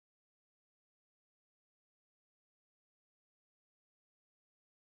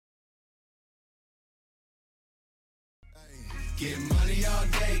Get money all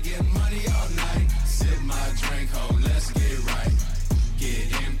day, get money all night. Sip my drink, ho, let's get right.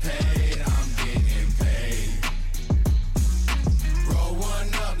 Getting paid, I'm getting paid. Roll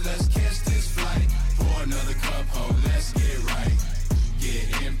one up, let's catch this flight. Pour another cup, ho, let's get right.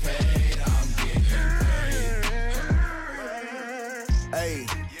 Getting paid, I'm getting paid. Hey,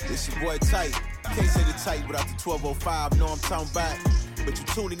 this your boy Tight. Can't say the Tight without the 1205. Know I'm talking about. But you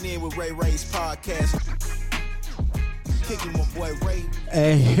tuning in with Ray Ray's podcast. Kicking my boy Ray.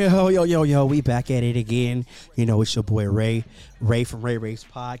 Hey, yo, we back at it again. You know, it's your boy Ray from Ray Ray's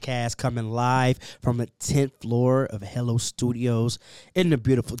podcast, coming live from the 10th floor of Hello Studios in the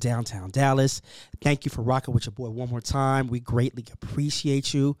beautiful downtown Dallas. Thank you for rocking with your boy one more time. We greatly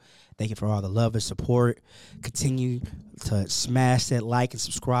appreciate you. Thank you for all the love and support. Continue to smash that like and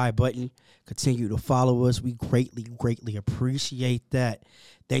subscribe button. Continue to follow us. We greatly appreciate that.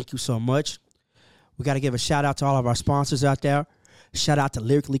 Thank you so much. We got to give a shout out to all of our sponsors out there. Shout out to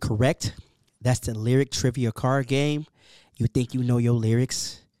Lyrically Correct. That's the lyric trivia card game. You think you know your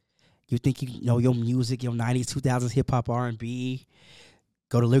lyrics. You think you know your music, your 90s, 2000s hip-hop, R&B.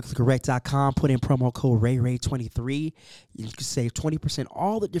 Go to lyricallycorrect.com. Put in promo code RayRay23. You can save 20%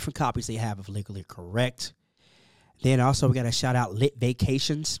 all the different copies they have of Lyrically Correct. Then also we got to shout out Lit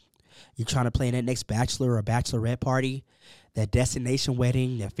Vacations. You're trying to plan that next bachelor or bachelorette party, that destination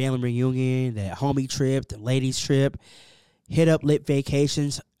wedding, that family reunion, that homie trip, the ladies trip. Hit up Lit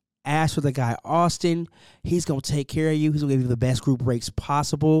Vacations. Ask for the guy Austin. He's going to take care of you. He's going to give you the best group rates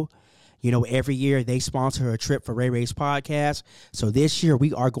possible. You know, every year they sponsor a trip for Ray Ray's podcast. So this year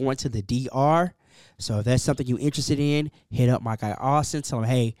we are going to the DR. So if that's something you're interested in, hit up my guy Austin. Tell him,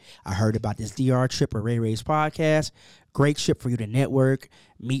 hey, I heard about this DR trip for Ray Ray's podcast. Great trip for you to network,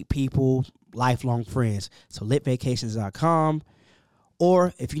 meet people, lifelong friends. So litvacations.com.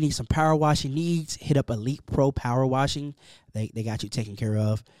 Or if you need some power washing needs, hit up Elite Pro Power Washing. They got you taken care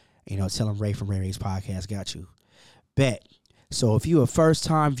of. You know, tell them Ray from Ray Ray's podcast got you. Bet. So if you're a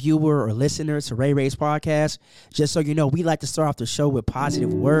first-time viewer or listener to Ray Ray's podcast, just so you know, we like to start off the show with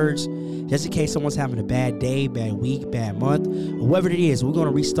positive words, just in case someone's having a bad day, bad week, bad month, or whatever it is. We're going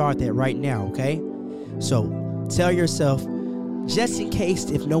to restart that right now, okay? So tell yourself, just in case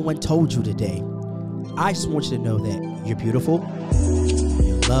if no one told you today, I just want you to know that you're beautiful,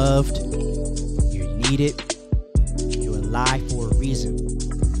 you're loved, you're needed, you're alive for a reason.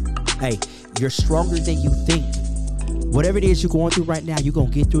 Hey, you're stronger than you think. Whatever it is you're going through right now, you're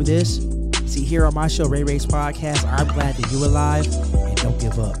going to get through this. See, here on my show, Ray Ray's podcast, I'm glad that you're alive and don't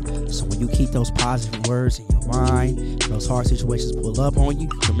give up. So when you keep those positive words in your mind, those hard situations pull up on you,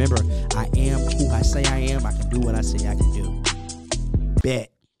 remember, I am who I say I am. I can do what I say I can do.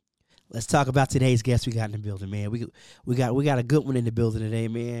 Bet. Let's talk about today's guest we got in the building, man. We got a good one in the building today,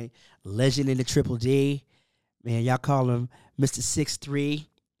 man. Legend in the Triple D. Man, y'all call him Mr. 6'3",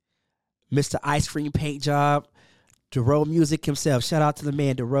 Mr. Ice Cream Paint Job. Dorrough Music himself. Shout out to the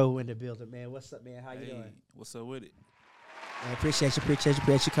man, Dorrough, in the building, man. What's up, man? How you doing? What's up with it? Man, appreciate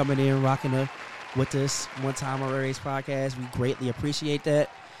you coming in, rocking with us one time on Ray's podcast. We greatly appreciate that.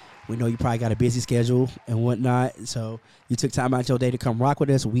 We know you probably got a busy schedule and whatnot, so you took time out your day to come rock with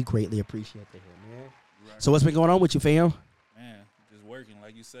us. We greatly appreciate that, man. Right. So what's been going on with you, fam? Man, just working.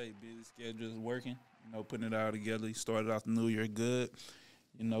 Like you say, busy schedule is working. You know, putting it all together. You started off the new year good.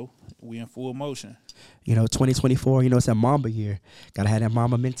 You know, we in full motion. You know, 2024, you know, it's that Mamba year. Got to have that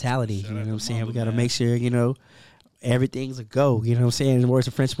Mamba mentality. Shout you know what I'm saying? Mamba, We got to make sure, you know, everything's a go. You know what I'm saying? In the words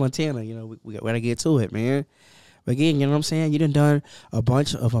of French Montana, you know, we got to get to it, man. But again, you know what I'm saying? You done a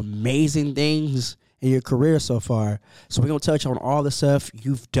bunch of amazing things in your career so far. So we're going to touch on all the stuff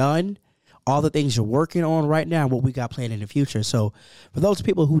you've done, all the things you're working on right now, and what we got planned in the future. So for those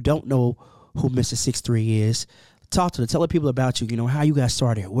people who don't know who Mr. 6'3" is, talk to them. Tell the people about you, you know, how you got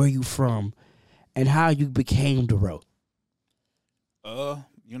started, where you from, and how you became Dorrough.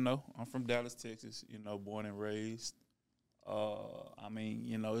 You know, I'm from Dallas, Texas, you know, born and raised. I mean,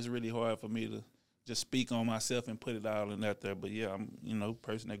 you know, it's really hard for me to just speak on myself and put it all in that there. But, yeah, I'm, you know, a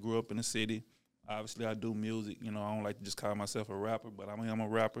person that grew up in the city. Obviously, I do music. You know, I don't like to just call myself a rapper, but I mean, I'm a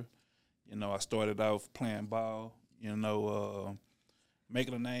rapper. You know, I started off playing ball, you know,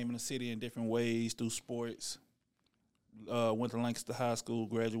 making a name in the city in different ways through sports. Went to Lancaster High School,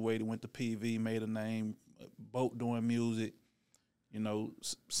 graduated, went to PV, made a name, both doing music, you know,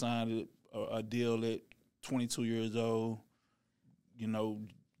 signed a deal at 22 years old, you know,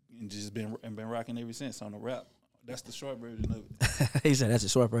 and just been rocking ever since on the rap. That's the short version of it. He said that's the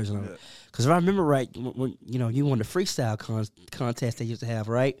short version of it. Because if I remember right, when you know, you won the freestyle contest they used to have,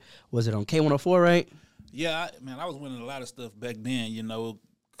 right? Was it on K104, right? Yeah, I was winning a lot of stuff back then, you know,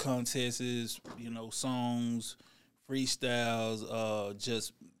 contests, you know, songs, freestyles,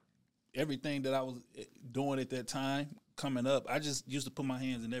 just everything that I was doing at that time coming up. I just used to put my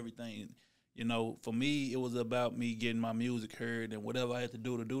hands in everything. You know, for me, it was about me getting my music heard, and whatever I had to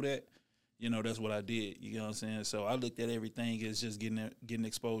do that, you know, that's what I did. You know what I'm saying? So I looked at everything as just getting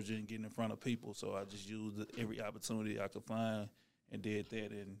exposure and getting in front of people. So I just used every opportunity I could find and did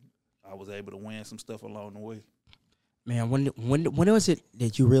that, and I was able to win some stuff along the way. Man, when was it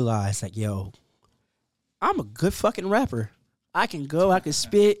that you realized, like, yo, I'm a good fucking rapper. I can go, I can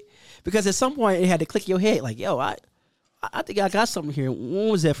spit. Because at some point it had to click in your head, like, yo, I think I got something here. When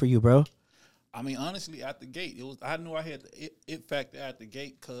was that for you, bro? I mean, honestly, at the gate, I knew I had it factor at the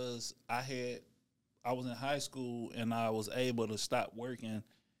gate because I was in high school and I was able to stop working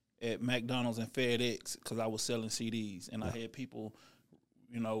at McDonald's and FedEx because I was selling CDs, and I had people,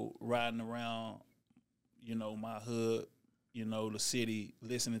 you know, riding around, you know, my hood, you know, the city,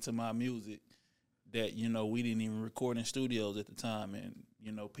 listening to my music that, you know, we didn't even record in studios at the time, and,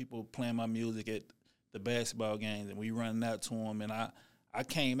 you know, people playing my music at the basketball games, and we running out to them, and I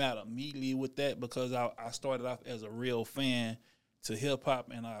came out immediately with that because I started off as a real fan to hip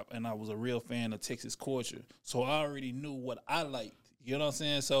hop, and I was a real fan of Texas culture. So I already knew what I liked. You know what I'm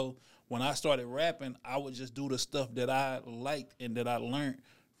saying? So when I started rapping, I would just do the stuff that I liked and that I learned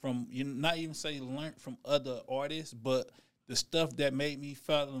from, you know, not even say learned from other artists, but the stuff that made me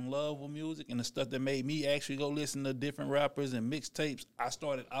fall in love with music and the stuff that made me actually go listen to different rappers and mixtapes. I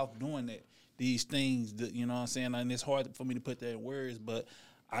started off doing that. These things that, you know what I'm saying, and it's hard for me to put that in words, but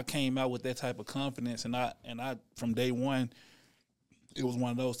I came out with that type of confidence, and I from day one, it was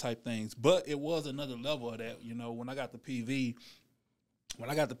one of those type things. But it was another level of that, you know, when I got the PV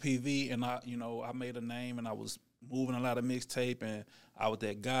and I made a name, and I was moving a lot of mixtape, and I was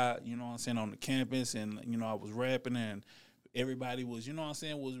that guy, you know what I'm saying, on the campus, and, you know, I was rapping, and everybody was, you know what I'm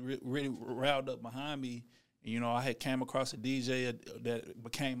saying, was really riled up behind me. You know, I had came across a DJ that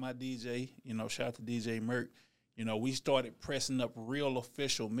became my DJ, you know, shout out to DJ Merck. You know, we started pressing up real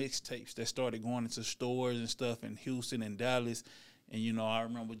official mixtapes that started going into stores and stuff in Houston and Dallas. And, you know, I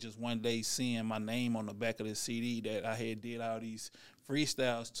remember just one day seeing my name on the back of the CD that I had did all these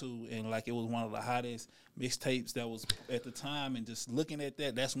freestyles to, and like it was one of the hottest mixtapes that was at the time. And just looking at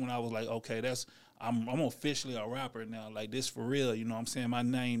that, that's when I was like, okay, I'm officially a rapper now. Like, this for real, you know what I'm saying? My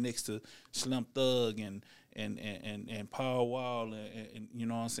name next to Slim Thug and Paul Wall and you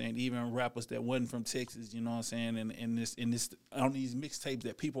know what I'm saying, even rappers that wasn't from Texas, you know what I'm saying, and this on these mixtapes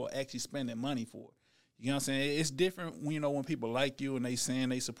that people are actually spending money for. You know what I'm saying? It's different, you know, when people like you and they saying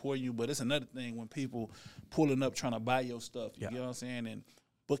they support you, but it's another thing when people pulling up trying to buy your stuff. You know what I'm saying? And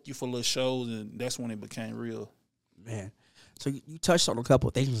book you for little shows, and that's when it became real. Man. So you touched on a couple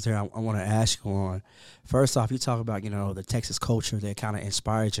of things there I want to ask you on. First off, you talk about, you know, the Texas culture that kind of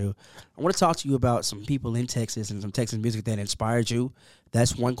inspired you. I want to talk to you about some people in Texas and some Texas music that inspired you.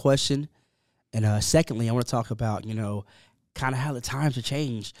 That's one question. And secondly, I want to talk about, you know, kind of how the times have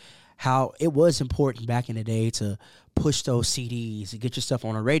changed, how it was important back in the day to push those CDs and get your stuff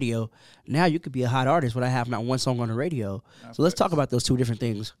on the radio. Now you could be a hot artist without having not one song on the radio. So let's talk about those two different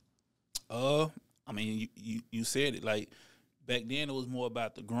things. I mean, you said it, like, back then it was more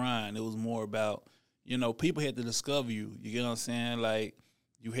about the grind. It was more about, you know, people had to discover you. You get what I'm saying? Like,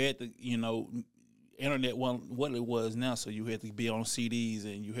 you had to, you know, internet wasn't what it was now, so you had to be on CDs,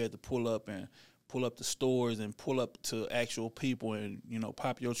 and you had to pull up the stores and pull up to actual people and, you know,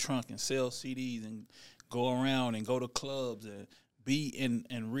 pop your trunk and sell CDs and go around and go to clubs and be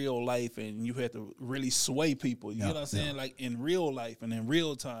in real life, and you had to really sway people. You know what I'm saying? Like, in real life and in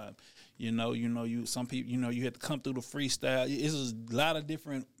real time. Some people, you know, you had to come through the freestyle. It was a lot of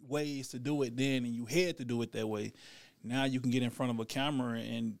different ways to do it then, and you had to do it that way. Now you can get in front of a camera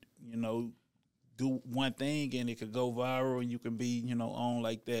and, you know, do one thing, and it could go viral, and you can be, you know, on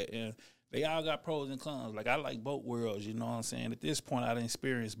like that. And they all got pros and cons. Like, I like both worlds, you know what I'm saying? At this point, I done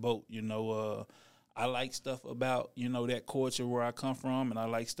experienced both, you know. I like stuff about, you know, that culture where I come from, and I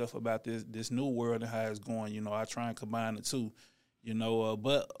like stuff about this new world and how it's going. You know, I try and combine the two. You know,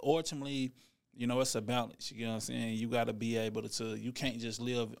 but ultimately, you know, it's a balance. You know what I'm saying? You got to be able to, you can't just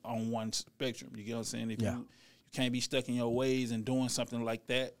live on one spectrum. You get what I'm saying? If you can't be stuck in your ways and doing something like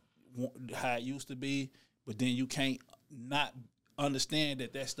that, how it used to be, but then you can't not understand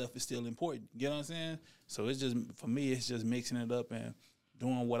that stuff is still important. You know what I'm saying? So it's just, for me, it's just mixing it up and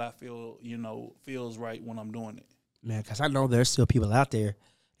doing what I feel, you know, feels right when I'm doing it. Man, because I know there's still people out there,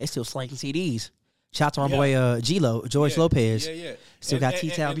 they still slanging CDs. Shout out to our boy George Lopez. Yeah. Still got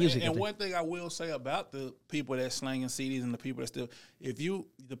T-Town music. And one thing I will say about the people that's slanging CDs and the people that still,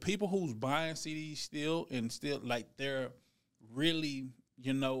 the people who's buying CDs still, like, they're really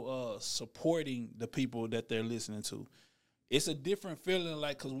supporting the people that they're listening to. It's a different feeling,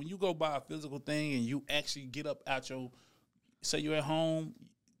 like, because when you go buy a physical thing and you actually get up out your, say you're at home,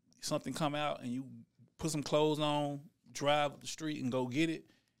 something come out and you put some clothes on, drive up the street and go get it,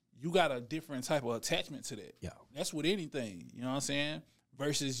 you got a different type of attachment to that. Yeah. That's with anything, you know what I'm saying?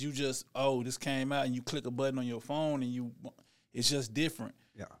 Versus you just, this came out and you click a button on your phone and it's just different.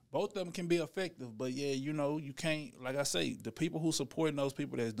 Yeah. Both of them can be effective, but yeah, you can't, like I say, the people who supporting those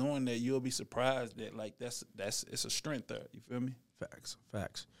people that's doing that, you'll be surprised that, like, it's a strength there. You feel me? Facts.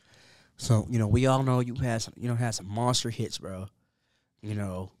 So, we all know you had some monster hits, bro.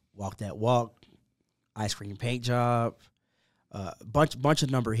 Walk That Walk, Ice Cream Paint Job, bunch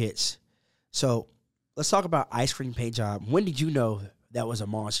of number hits. So let's talk about Ice Cream Paint Job. When did you know that was a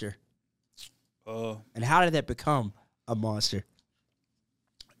monster? And how did that become a monster?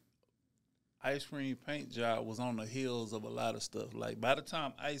 Ice Cream Paint Job was on the heels of a lot of stuff. Like, by the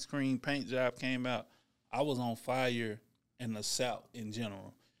time Ice Cream Paint Job came out, I was on fire in the South in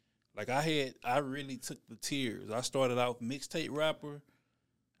general. Like, I really took the tears. I started out mixtape rapper,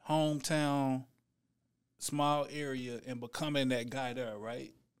 hometown, small area, and becoming that guy there,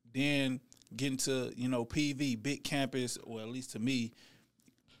 right? Then getting to, PV, big campus, or at least to me,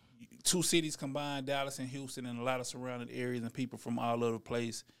 2 cities combined, Dallas and Houston, and a lot of surrounding areas and people from all over the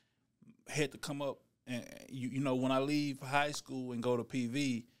place had to come up. And, when I leave high school and go to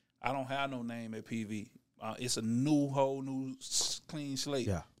PV, I don't have no name at PV. It's a whole new clean slate.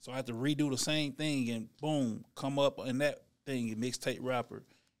 Yeah. So I have to redo the same thing and boom, come up in that thing, mixtape rapper.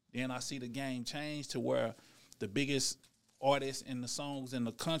 Then I see the game change to where the biggest artists and the songs in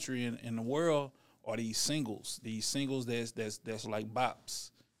the country and in the world are these singles. These singles that's like bops,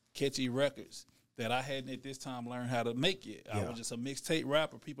 catchy records that I hadn't at this time learned how to make it. Yeah. I was just a mixtape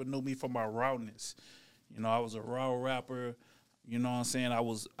rapper. People knew me for my rawness. I was a raw rapper. You know what I'm saying? I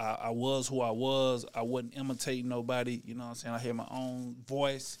was who I was. I wasn't imitating nobody. You know what I'm saying? I had my own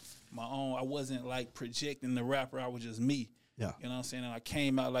voice, I wasn't like projecting the rapper. I was just me. Yeah. You know what I'm saying? And I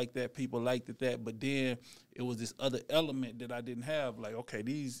came out like that. People liked it that. But then it was this other element that I didn't have. Like, okay,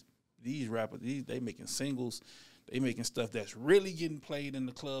 these rappers, they making singles. They making stuff that's really getting played in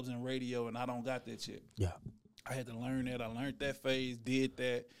the clubs and radio, and I don't got that shit. Yeah. I had to learn that. I learned that phase, did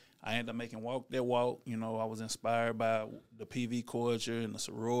that. I ended up making Walk That Walk. I was inspired by the PV culture and the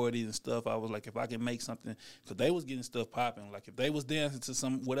sororities and stuff. I was like, if I can make something, because they was getting stuff popping. Like, if they was dancing to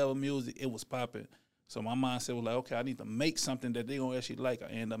some whatever music, it was popping. So my mindset was like, okay, I need to make something that they gonna actually like. I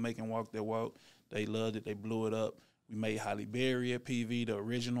ended up making Walk That Walk. They loved it. They blew it up. We made Holly Berry at PV, the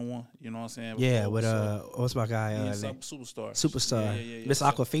original one. You know what I'm saying? Yeah, with what's my guy? Superstar. Yeah. Miss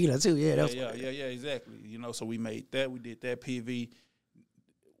Aquafina too. Yeah, exactly. So we made that. We did that PV.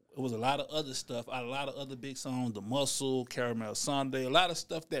 It was a lot of other stuff. A lot of other big songs. The Muscle, Caramel Sundae. A lot of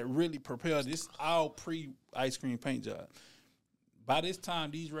stuff that really propelled. This all pre Ice Cream Paint Job. By this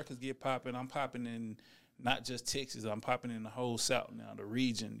time, these records get popping. I'm popping in not just Texas. I'm popping in the whole South now, the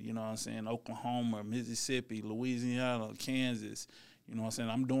region. You know what I'm saying? Oklahoma, Mississippi, Louisiana, Kansas. You know what I'm saying?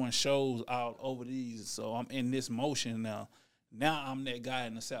 I'm doing shows all over these. So I'm in this motion now. Now I'm that guy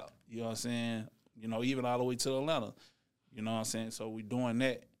in the South. You know what I'm saying? Even all the way to Atlanta. You know what I'm saying? So we doing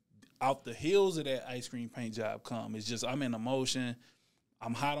that. Off the heels of that Ice Cream Paint Job come. It's just I'm in a motion.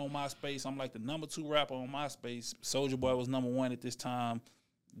 I'm hot on MySpace. I'm like the number 2 rapper on MySpace. Soulja Boy was number 1 at this time.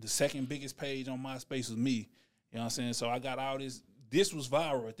 The second biggest page on MySpace was me. You know what I'm saying? So I got all this. This was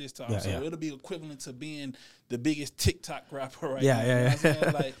viral at this time. It'll be equivalent to being the biggest TikTok rapper right now. You know what I'm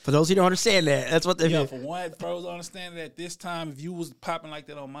saying? Like, for those who don't understand that, that's what they mean. For one, for those who understand that at this time, if you was popping like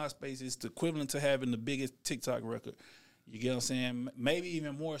that on MySpace, it's the equivalent to having the biggest TikTok record. You get what I'm saying? Maybe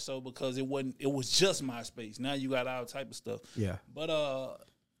even more so because it was just MySpace. Now you got all type of stuff. Yeah. But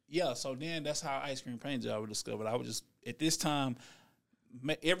so then that's how Ice Cream Paint Job was discovered. I was just, at this time,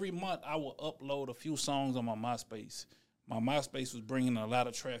 every month I would upload a few songs on my MySpace. My MySpace was bringing a lot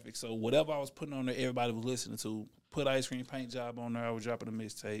of traffic. So whatever I was putting on there, everybody was listening to. Put Ice Cream Paint Job on there. I was dropping a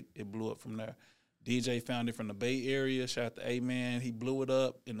mixtape. It blew up from there. DJ found it from the Bay Area. Shout out to A-Man. He blew it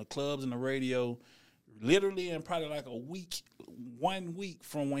up in the clubs and the radio. Literally in probably like 1 week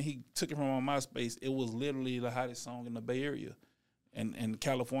from when he took it from my MySpace, it was literally the hottest song in the Bay Area. And in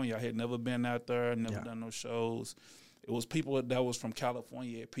California, I had never been out there, never done no shows. It was people that was from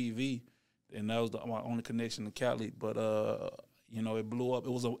California at PV, and that was my only connection to Cali. But it blew up.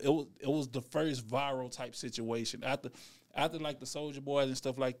 It was the first viral type situation. After like the Soulja Boys and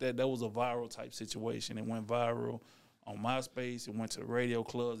stuff like that, that was a viral type situation. It went viral on MySpace. It went to the radio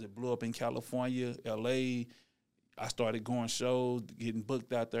clubs. It blew up in California, LA, I started going shows, getting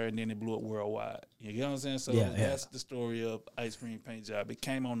booked out there, and then it blew up worldwide. You know what I'm saying? So Yeah, that's the story of Ice Cream Paint Job. It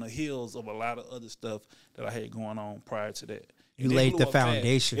came on the heels of a lot of other stuff that I had going on prior to that. You laid the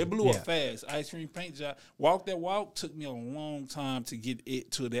foundation. It blew up fast. Ice Cream Paint Job. Walk That Walk took me a long time to get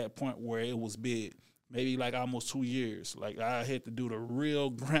it to that point where it was big. Maybe like almost 2 years. Like I had to do the real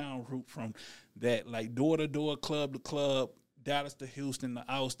ground route from that, like door to door, club to club, Dallas to Houston to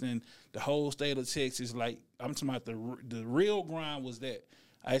Austin, the whole state of Texas. Like I'm talking about the real grind was that.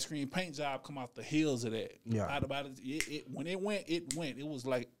 Ice Cream Paint Job come off the heels of that. Yeah. When it went. It was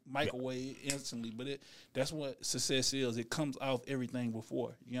like microwave instantly. But that's what success is. It comes off everything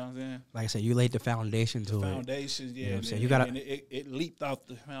before. You know what I'm saying? Like I said, you laid the foundation to it. Foundations, yeah. You know what I'm saying? It leaped off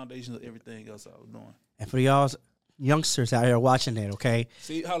the foundation of everything else I was doing. And for y'all youngsters out here watching that, okay?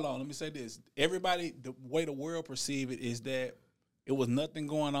 See, hold on. Let me say this. Everybody, the way the world perceive it is that it was nothing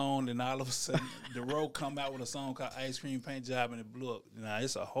going on, and all of a sudden, Dorrough come out with a song called Ice Cream Paint Job, and it blew up. Now,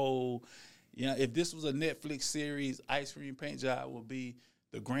 it's a whole, if this was a Netflix series, Ice Cream Paint Job would be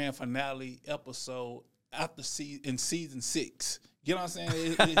the grand finale episode after in season 6. You know what I'm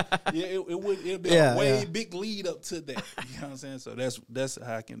saying? It'd be a big lead up to that. You know what I'm saying? So that's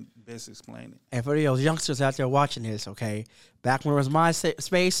how I can best explain it. And for those youngsters out there watching this, okay, back when it was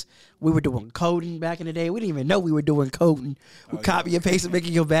MySpace, we were doing coding back in the day. We didn't even know we were doing coding. We copy and paste and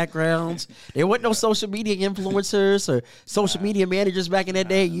making your backgrounds. There wasn't no social media influencers or social media managers back in that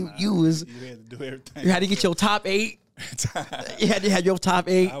day. You had to do everything. You had to get your top 8. You had to have your top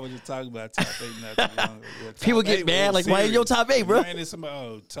 8. I was just talking about top 8 not too long ago. People get mad, like, why is your top 8, bro?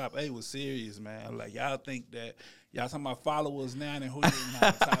 Man, top 8 was serious, man. Like, y'all think that, y'all talking about followers now and who didn't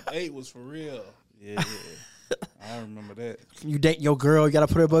have top 8 was for real. Yeah. I remember that. You date your girl, you got to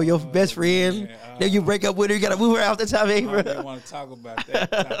put her above your best friend. Then you break up with her, you got to move her out the top 8, bro. I didn't want to talk about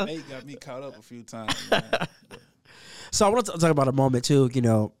that. Top 8 got me caught up a few times, man. So I want to talk about a moment, too,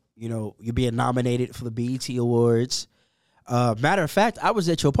 you're being nominated for the BET Awards. Matter of fact, I was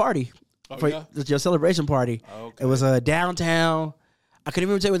at your party, your celebration party. Okay. It was downtown. I couldn't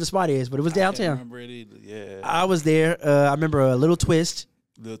even tell you what the spot is, but it was downtown. I can't remember it either. Yeah, I was there. I remember a Little Twist.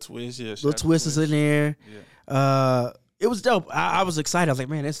 Little Twist, yeah. Little Twist is in there. Yeah. It was dope. I was excited. I was like,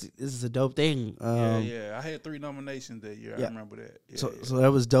 man, this is a dope thing. I had 3 nominations that year. I remember that. Yeah, so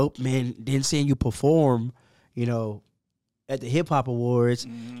that was dope, man. Then seeing you perform, at the Hip Hop Awards,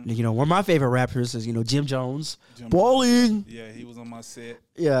 one of my favorite rappers is Jim Jones, balling. Yeah, he was on my set.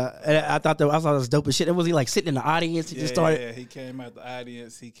 Yeah, and I thought it was dope as shit. And was he like sitting in the audience? He just started. Yeah, he came out the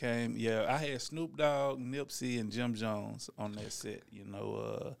audience. He came. Yeah, I had Snoop Dogg, Nipsey, and Jim Jones on that set.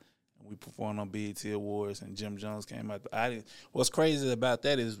 We performed on BET Awards, and Jim Jones came out the audience. What's crazy about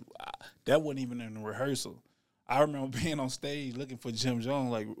that is that wasn't even in the rehearsal. I remember being on stage looking for Jim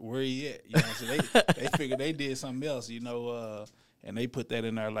Jones, like, where he at? So they figured they did something else, and they put that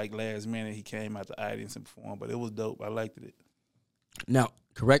in there like last minute. He came out the audience and performed, but it was dope. I liked it. Now,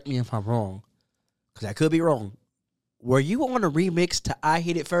 correct me if I'm wrong, because I could be wrong. Were you on a remix to I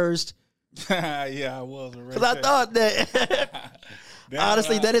Hit It First? Yeah, I was. Because I thought that.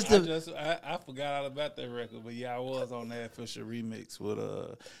 Honestly, that is I forgot all about that record, but yeah, I was on that official remix with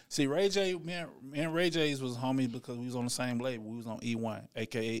See, Ray J, me and Ray J's was homies because we was on the same label. We was on E1,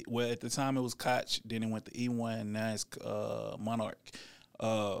 aka at the time it was Koch, then it went to E1, now it's Monarch.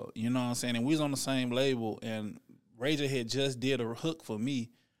 You know what I'm saying? And we was on the same label, and Ray J had just did a hook for me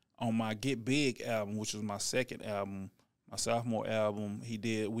on my Get Big album, which was my second album, my sophomore album. We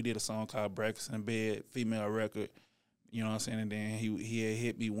did a song called Breakfast in Bed, female record. You know what I'm saying? And then he had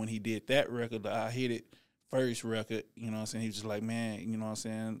hit me when he did that record, the I Hit It first record. You know what I'm saying? He was just like, man, you know what I'm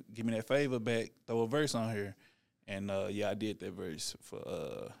saying? Give me that favor back. Throw a verse on here. And, I did that verse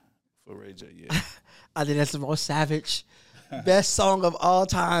for Ray J, yeah. I think that's the most savage, best song of all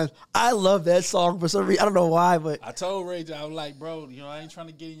time. I love that song for some reason. I don't know why, but. I told Ray J, I was like, bro, I ain't trying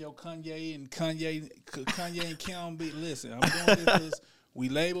to get in your Kanye and Kim beat. Listen, I'm doing this because we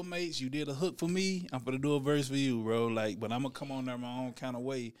label mates. You did a hook for me. I'm going to do a verse for you, bro. But I'm going to come on there my own kind of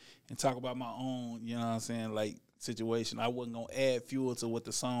way and talk about my own, you know what I'm saying, situation. I wasn't going to add fuel to what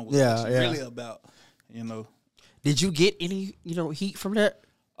the song was really about, Did you get any, heat from that?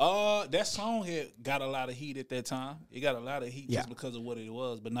 That song had got a lot of heat at that time. It got a lot of heat just because of what it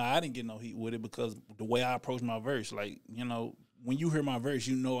was. But I didn't get no heat with it because the way I approached my verse, when you hear my verse,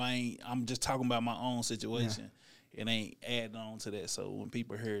 I'm just talking about my own situation. Yeah. It ain't adding on to that. So when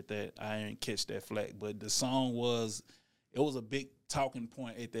people heard that, I didn't catch that flack. But the song was a big talking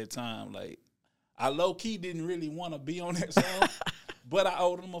point at that time. I low-key didn't really want to be on that song, but I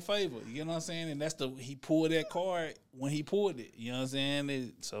owed him a favor. You know what I'm saying? And he pulled that card when he pulled it. You know what I'm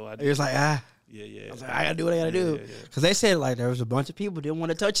saying? So I did. It was like, Yeah. I was like, I gotta do what I gotta do. Because they said like there was a bunch of people didn't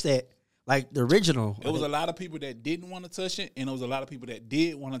want to touch that. Like the original. It was a lot of people that didn't want to touch it, and it was a lot of people that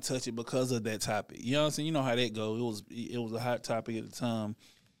did want to touch it because of that topic. You know what I'm saying? You know how that goes. It was a hot topic at the time.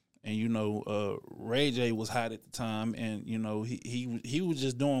 And, you know, Ray J was hot at the time, and, you know, he was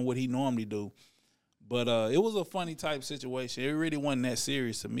just doing what he normally do. But it was a funny type situation. It really wasn't that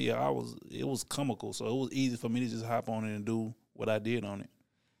serious to me. It was comical, so it was easy for me to just hop on it and do what I did on it.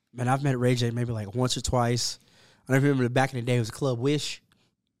 Man, I've met Ray J maybe like once or twice. I remember back in the day it was Club Wish.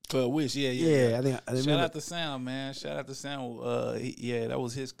 Club Wish, yeah. I think I remember. Shout out to Sam, man. Shout out to Sam. That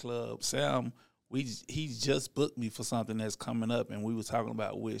was his club. Sam, he just booked me for something that's coming up, and we were talking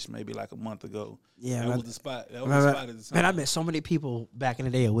about Wish maybe like a month ago. Yeah, that was the spot. That was the spot at the time. Man, I met so many people back in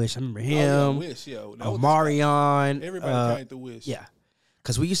the day at Wish. I remember him. Wish, yeah. Marion. Everybody came to Wish. Yeah,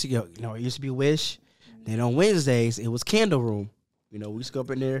 because we used to go. You know, it used to be Wish. Then on Wednesdays it was Candle Room. You know, we used to go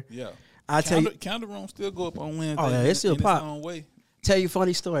up in there. Yeah, tell you, Candle Room still go up on Wednesday. Oh yeah, it still pop. Its own way. Tell you a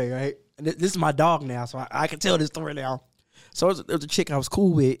funny story, right? And this is my dog now, so I can tell this story now. So there was a chick I was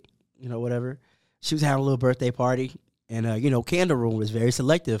cool with, you know, whatever. She was having a little birthday party, and, you know, Candle Room was very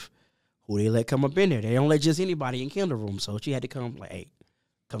selective who they let come up in there. They don't let just anybody in Candle Room, so she had to come, like, hey,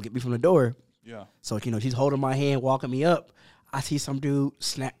 come get me from the door. Yeah. So, you know, she's holding my hand, walking me up. I see some dude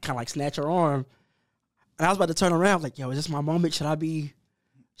kind of like snatch her arm, and I was about to turn around, like, yo, is this my moment? Should I be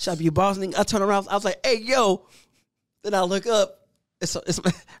bossing? I turn around, I was like, hey, yo. Then I look up. It's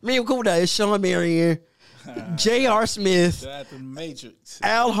me and Cool It's Sean Marion, J.R. Smith, shout out to the Matrix,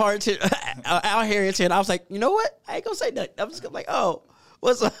 Al Harrington. I was like, you know what? I ain't gonna say nothing. I'm just gonna like, oh,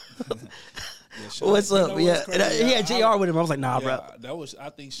 what's up? What's up? Yeah, he had JR with him. I was like, nah, bro. I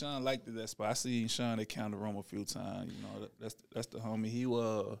think Sean liked it, that spot. I seen Sean at Counter Room a few times. You know, that's the homie. He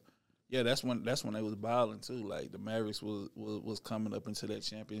that's when they was balling too. Like the Mavericks was coming up into that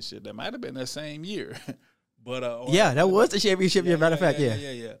championship. That might have been that same year. But that was the championship year. Matter of fact,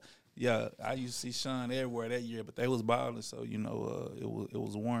 yeah. I used to see Sean everywhere that year, but they was balling, so you know, it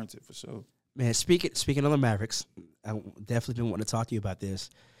was warranted for sure. Man, speaking of the Mavericks, I definitely been wanting to talk to you about this.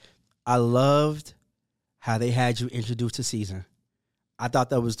 I loved how they had you introduced to season. I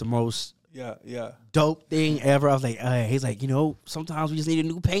thought that was the most dope thing ever. I was like, he's like, you know, sometimes we just need a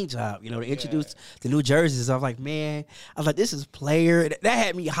new paint job, you know, to introduce the new jerseys. I was like, man, this is player. That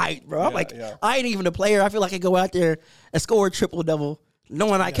had me hyped, bro. I'm like, I ain't even a player. I feel like I go out there and score a triple-double,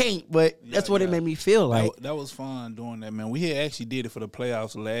 knowing I can't, but that's what it made me feel like. That was fun doing that, man. We had actually did it for the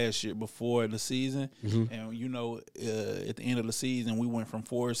playoffs last year before the season. Mm-hmm. And, you know, at the end of the season, we went from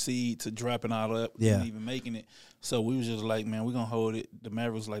 4 seed to dropping all up and even making it. So we was just like, man, we're going to hold it. The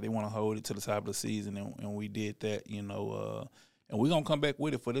Mavericks, like, they want to hold it to the top of the season, and we did that, you know. And we're going to come back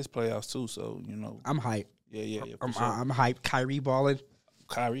with it for this playoffs, too. So, you know. I'm hyped. Yeah, I'm hyped. Kyrie balling.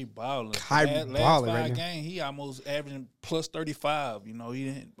 Kyrie balling. Last 5 games, he almost averaging plus 35. You know,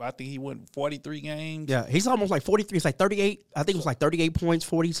 I think he went 43 games. Yeah, he's almost like 43. It's like 38. I think it was like 38 points,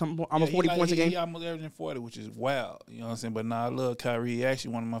 40 something, almost 40 points a game. He almost averaging 40, which is wild. You know what I'm saying? But I love Kyrie. He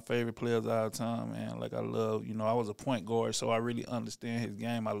actually one of my favorite players of all time, man. Like I love, you know, I was a point guard, so I really understand his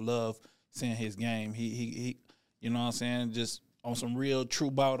game. I love seeing his game. He you know what I'm saying? Just on some real true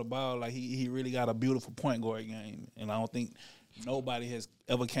ball to ball. Like he really got a beautiful point guard game, and I don't think nobody has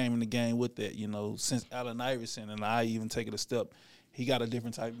ever came in the game with that, you know, since Allen Iverson, and I even take it a step. He got a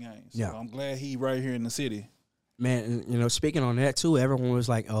different type of game. So I'm glad he right here in the city. Man, you know, speaking on that, too, everyone was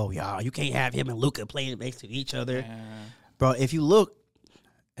like, oh, y'all, you can't have him and Luka playing next to each other. Bro, if you look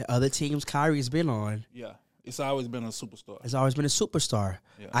at other teams Kyrie's been on. Yeah, it's always been a superstar.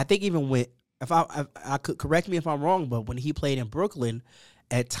 Yeah. I think even when, if I could correct me if I'm wrong, but when he played in Brooklyn,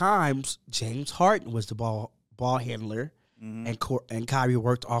 at times, James Harden was the ball handler. Mm-hmm. And Kyrie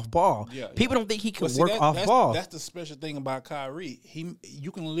worked off ball. People don't think he can work off ball. That's the special thing about Kyrie.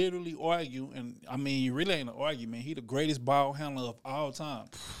 You can literally argue, and I mean, you really ain't an argument. He the greatest ball handler of all time.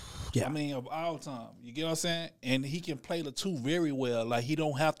 Yeah, I mean, of all time. You get what I'm saying? And he can play the two very well. Like he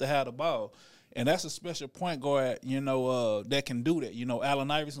don't have to have the ball. And that's a special point guard, you know, that can do that. You know,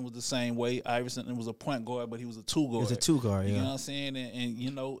 Allen Iverson was the same way. Iverson was a point guard, but he was a two guard. He was a two guard, You know what I'm saying? And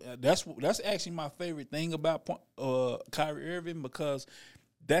you know, that's actually my favorite thing about Kyrie Irving, because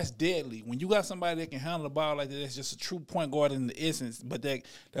that's deadly. When you got somebody that can handle the ball like that, that's just a true point guard in the essence, but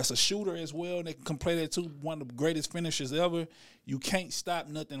that's a shooter as well. That can play that too, one of the greatest finishers ever. You can't stop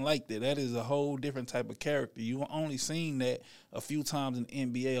nothing like that. That is a whole different type of character. You've only seen that a few times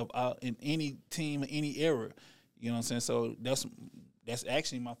in the NBA in any team, any era. You know what I'm saying? So that's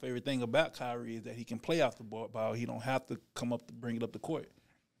actually my favorite thing about Kyrie, is that he can play off the ball. He don't have to come up to bring it up the court.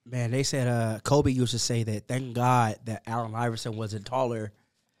 Man, they said Kobe used to say that thank God that Allen Iverson wasn't taller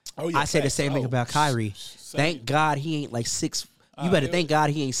Oh, yeah, I say the facts. same thing Oh, about Kyrie. same. Thank God he ain't like 6. You better thank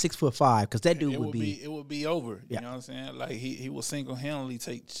God he ain't 6'5" because that dude It would be. It would be over. Yeah. You know what I'm saying? Like he will single handedly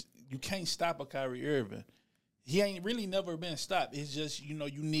take. You can't stop a Kyrie Irving. He ain't really never been stopped. It's just you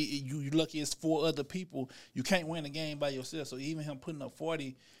need you lucky it's 4 other people. You can't win a game by yourself. So even him putting up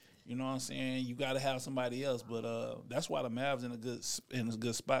 40, you know what I'm saying? You got to have somebody else. But that's why the Mavs in a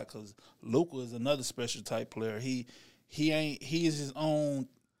good spot because Luka is another special type player. He is his own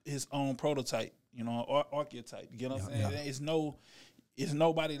prototype. You know, archetype. You get what I'm saying? Yeah. It's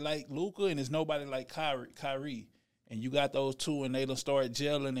nobody like Luka and it's nobody like Kyrie. And you got those two, and they done start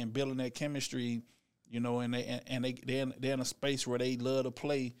gelling and building that chemistry. You know, and they're in a space where they love to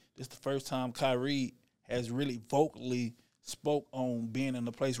play. This is the first time Kyrie has really vocally spoke on being in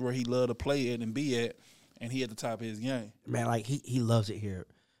the place where he loved to play at and be at, and he at the top of his game. Man, like he loves it here.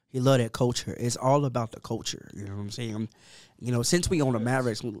 He love that culture. It's all about the culture. You know what I'm saying? You know, since we own the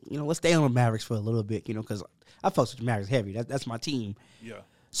Mavericks, you know, let's stay on the Mavericks for a little bit. You know, because I fucks with the Mavericks heavy. That's my team. Yeah.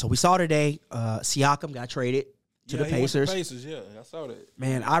 So we saw today, Siakam got traded to the Pacers. He went to Pacers, yeah, I saw that.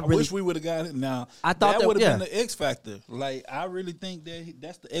 Man, I wish we would have got it. Now, I thought that would have been the X factor. Like, I really think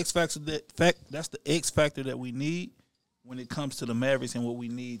that's the X factor that's the X factor that we need when it comes to the Mavericks and what we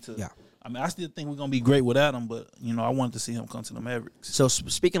need to. Yeah. I mean, I still think we're gonna be great without him, but you know, I wanted to see him come to the Mavericks. So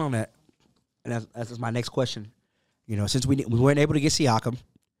speaking on that, and that's my next question. You know, since we weren't able to get Siakam,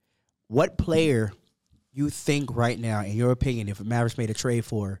 what player you think right now, in your opinion, if the Mavericks made a trade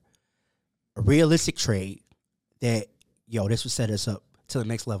for a realistic trade, that this would set us up to the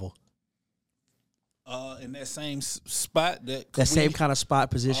next level? In that same spot, same kind of spot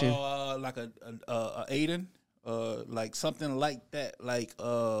position, like a Aiden, like something like that, like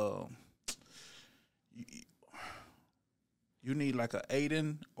you need like a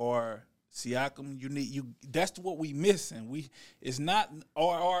Aiden or Siakam. That's what we missing. It's not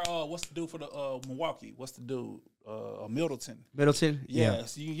or what's the dude for the Milwaukee? What's the dude? Middleton. Yeah.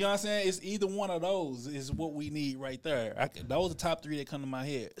 So you know what I'm saying? It's either one of those is what we need right there. Those are the top 3 that come to my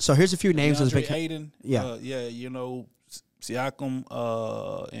head. So here's a few names. Aiden. You know, Siakam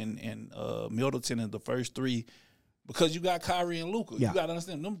and Middleton is the first 3 because you got Kyrie and Luka. Yeah. You got to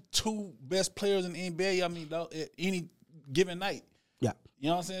understand them 2 best players in the NBA. I mean, at any given night. Yeah. You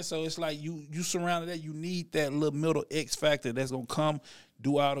know what I'm saying? So it's like you surrounded that. You need that little middle X factor that's gonna come,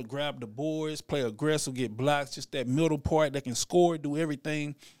 do all the grab the boards, play aggressive, get blocks. Just that middle part that can score, do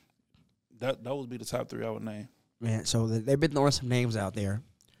everything. That would be the top 3 I would name. Man, so they've been throwing some names out there.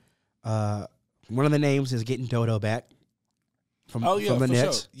 One of the names is getting Dodo back from the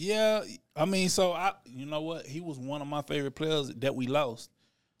Nets. Sure. Yeah, I mean, so you know what? He was one of my favorite players that we lost.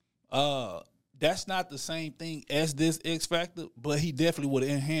 That's not the same thing as this X Factor, but he definitely would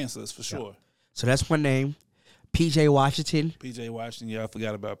enhance us for sure. So that's one name. P.J. Washington. Yeah, I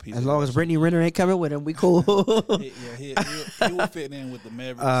forgot about P.J. As long as Brittany Renner ain't coming with him, we cool. He will fit in with the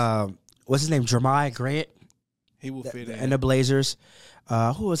Mavericks. What's his name? Jeremiah Grant. He will fit in. And the Blazers.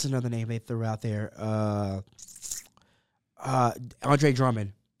 Who was another name they threw out there? Andre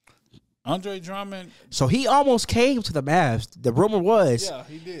Drummond. So he almost came to the Mavs. The rumor was,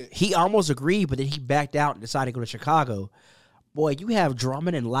 he did. He almost agreed, but then he backed out and decided to go to Chicago. Boy, you have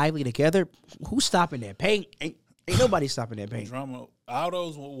Drummond and Lively together. Who's stopping that paint? Ain't nobody stopping that paint. Drummond, all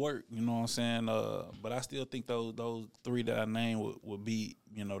those will work. You know what I'm saying? But I still think those 3 that I named would be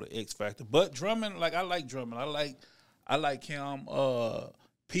the X factor. But Drummond, like I like Drummond. I like him.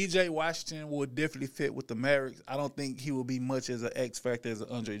 P.J. Washington would definitely fit with the Mavericks. I don't think he would be much as an X factor as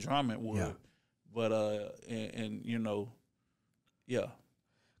Andre Drummond would. Yeah. But yeah.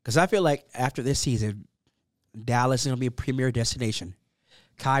 Because I feel like after this season, Dallas is going to be a premier destination.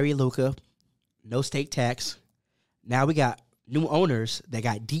 Kyrie, Luka, no state tax. Now we got new owners that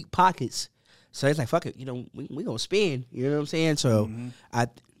got deep pockets. So it's like, fuck it, we going to spend. You know what I'm saying? So I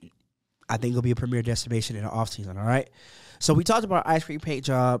think it'll be a premier destination in the offseason, all right? So we talked about ice cream paint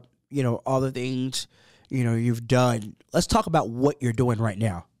job, all the things, you've done. Let's talk about what you're doing right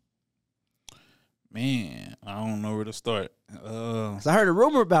now. Man, I don't know where to start. So I heard a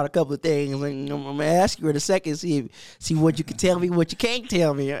rumor about a couple of things. I'm going to ask you in a second, see what you can tell me, what you can't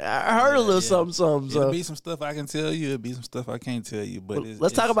tell me. I heard a little something. It'll be some stuff I can tell you. It'll be some stuff I can't tell you. But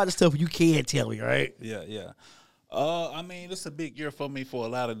let's talk about the stuff you can tell me, right? Yeah. I mean, it's a big year for me for a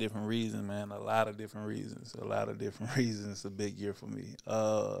lot of different reasons, man. A lot of different reasons. It's a big year for me.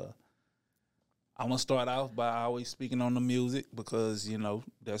 I'm gonna start off by always speaking on the music because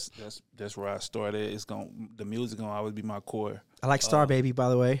that's where I started. The music gonna always be my core. I like Star Baby, by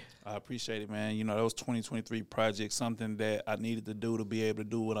the way. I appreciate it, man. That was 2023 project, something that I needed to do to be able to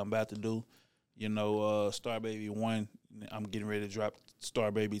do what I'm about to do. Star Baby 1, I'm getting ready to drop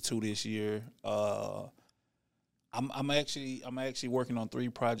Star Baby 2 this year. I'm actually working on 3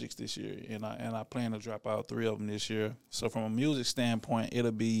 projects this year, and I plan to drop out 3 of them this year. So from a music standpoint,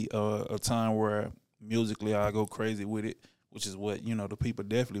 it'll be a time where musically I go crazy with it, which is what the people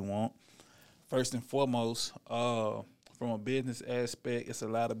definitely want. First and foremost, from a business aspect, it's a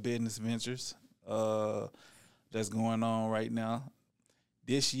lot of business ventures that's going on right now.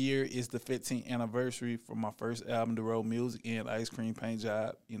 This year is the 15th anniversary for my first album, Dorrough Music and Ice Cream Paint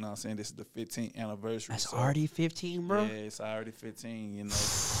Job. You know what I'm saying? This is the 15th anniversary. That's already 15, bro? Yeah, it's already 15,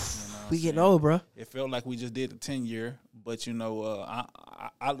 We getting old, bro. It felt like we just did the 10-year, but,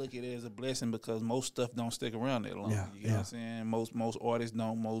 I look at it as a blessing because most stuff don't stick around that long. Yeah, you know what I'm saying? Most artists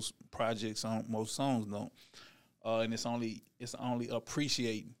don't, most projects don't, most songs don't. And it's only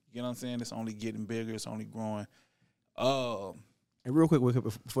appreciating. You know what I'm saying? It's only getting bigger. It's only growing. And real quick,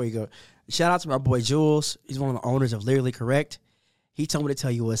 before you go, shout out to my boy Jules. He's one of the owners of Literally Correct. He told me to tell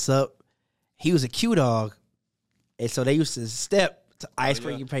you what's up. He was a Q Dog, and so they used to step to Ice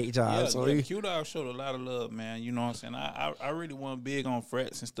Cream Paint Job. Q Dog showed a lot of love, man. You know what I'm saying? I really wasn't big on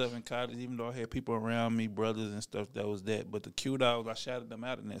frets and stuff in college, even though I had people around me, brothers and stuff that was that. But the Q Dogs, I shouted them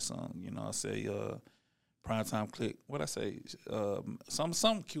out in that song. I say Primetime Click. What I say?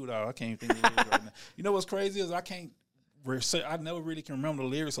 Some Q Dog. I can't even think of it right now. You know what's crazy is I never really can remember the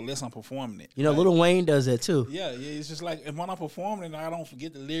lyrics unless I'm performing it. Lil Wayne does that too. Yeah. It's just like, and when I'm performing it, I don't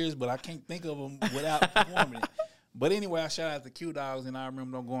forget the lyrics, but I can't think of them without performing it. But anyway, I shout out the Q Dogs, and I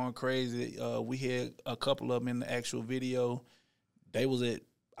remember them going crazy. We had a couple of them in the actual video. I was at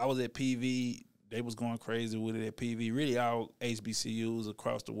PV. They was going crazy with it at PV. Really, all HBCUs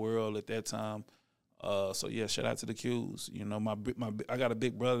across the world at that time. So yeah, shout out to the Qs. I got a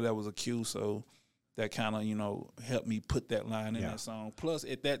big brother that was a Q, so that kind of, helped me put that line in that song. Plus,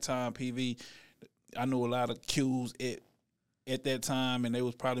 at that time, PV, I knew a lot of Qs at that time, and they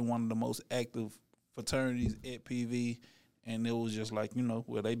was probably one of the most active fraternities at PV. And it was just like,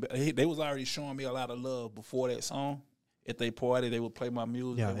 they was already showing me a lot of love before that song. At their party, they would play my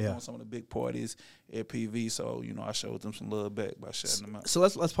music. They were on some of the big parties at PV. So, I showed them some love back by shouting them out. So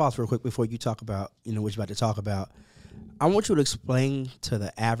let's pause real quick before you talk about, what you're about to talk about. I want you to explain to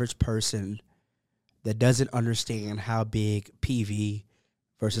the average person that doesn't understand how big PV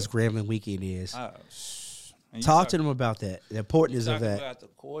versus Grambling Weekend is. Talk to them about that, the importance of that. About the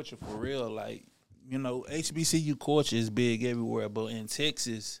culture for real. Like, HBCU culture is big everywhere, but in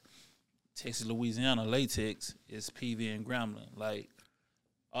Texas, Louisiana, latex is PV and Grambling. Like,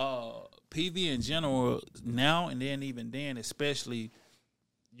 PV in general, now and then, even then, especially,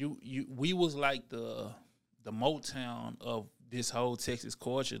 we was like the Motown of this whole Texas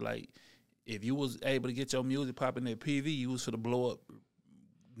culture. Like, if you was able to get your music popping at PV, you was for to blow up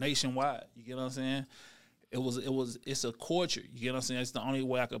nationwide. You get what I'm saying? It's a culture. You get what I'm saying? It's the only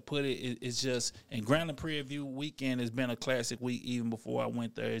way I could put it. It's just, and Grambling Prairie View weekend has been a classic week even before I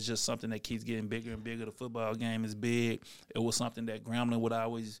went there. It's just something that keeps getting bigger and bigger. The football game is big. It was something that Grambling would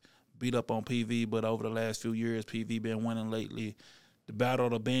always beat up on PV, but over the last few years, PV been winning lately. The Battle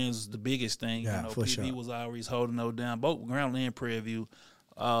of the Bands is the biggest thing. Yeah, for PV sure. was always holding those down, both Grambling and Prairie View.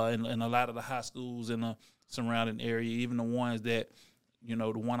 And a lot of the high schools in the surrounding area, even the ones that, the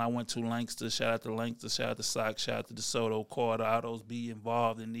one I went to, Lancaster, shout out to Sock, shout out to DeSoto, Carter, all those be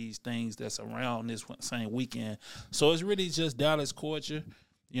involved in these things that's around this same weekend. So it's really just Dallas culture,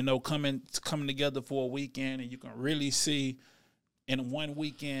 coming together for a weekend, and you can really see in one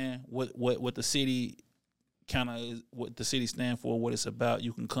weekend what the city what the city stand for, what it's about.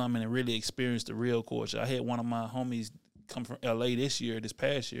 You can come in and really experience the real culture. I had one of my homies come from LA this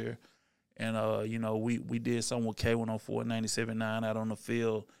past year, and we did something with K104 97.9 out on the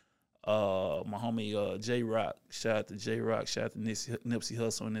field. My homie J Rock, shout out to J Rock, shout out to Nipsey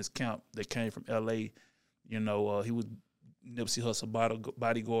Hussle in this camp that came from LA. He was Nipsey Hussle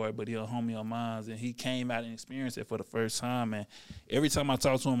bodyguard, but he a homie of mine, and he came out and experienced it for the first time. And every time I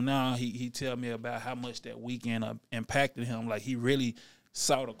talk to him now, he tell me about how much that weekend impacted him. Like, he really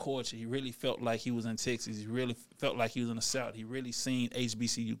saw the culture. He really felt like he was in Texas. He really felt like he was in the South. He really seen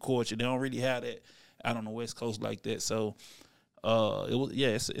HBCU culture. They don't really have that out on the West Coast like that. So,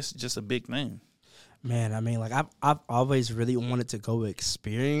 it's just a big thing. Man, I mean, like, I've always really wanted to go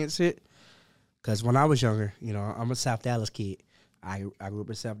experience it, because when I was younger, I'm a South Dallas kid. I grew up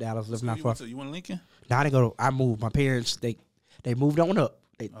in South Dallas, living not far. You went to Lincoln? No, I didn't go. I moved. My parents they moved on up.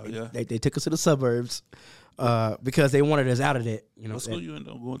 They took us to the suburbs because they wanted us out of that. What school you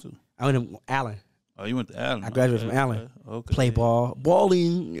ended up going to? I went to Allen. Oh, you went to Allen. I graduated from Allen. Okay. Play ball,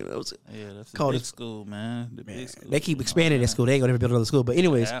 balling. You know, Yeah, that's called the big it- school, man. The big school. they keep expanding that school. They ain't gonna build another school. But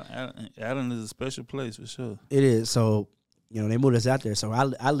anyways, Allen is a special place for sure. it is. So, you know, they moved us out there. So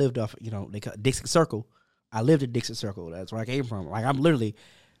I lived off, you know, they call Dixon Circle. I lived at Dixon Circle. That's where I came from. Like, I'm literally,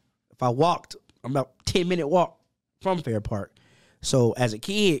 if I walked, I'm about 10-minute walk from Fair Park. So as a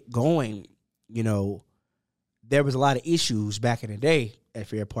kid going, you know, there was a lot of issues back in the day at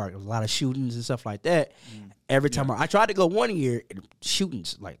Fair Park. There was a lot of shootings and stuff like that. Every time I tried to go one year,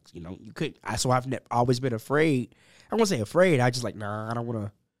 shootings, like, you know, you couldn't. So I've always been afraid. I won't say afraid. I just like, nah, I don't want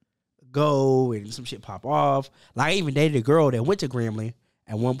to go and some shit pop off. Like, I even dated a girl that went to Grambling.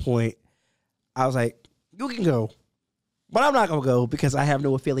 At one point, I was like, you can go, but I'm not going to go because I have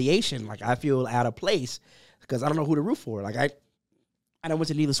no affiliation. Like, I feel out of place because I don't know who to root for. Like, I didn't went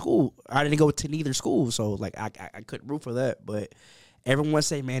to neither school. I didn't go to neither school, so like I couldn't root for that. But everyone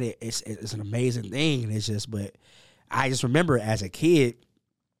say, man, it's an amazing thing. And it's just, but I just remember as a kid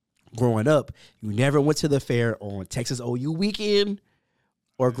growing up, you never went to the fair on Texas OU weekend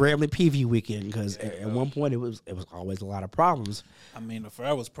or Grambling PV weekend because at one point it was always a lot of problems. I mean, the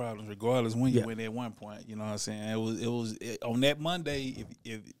fair was problems regardless when you went at one point. You know what I'm saying? It was on that Monday.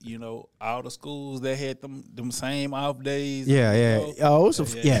 If you know all the schools that had them same off days. Yeah. You know, Oh,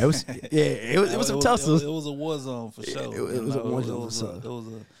 it was some tussles. It was a war zone for sure. It was a war zone. It was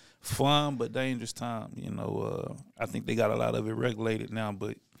a fun but dangerous time. You know, I think they got a lot of it regulated now,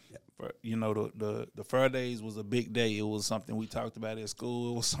 but. You know, the fair days was a big day. It was something we talked about at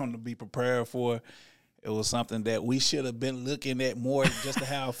school. It was something to be prepared for. It was something that we should have been looking at more just to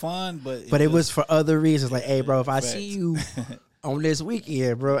have fun. But it was for other reasons. Like, hey, bro, if I see you on this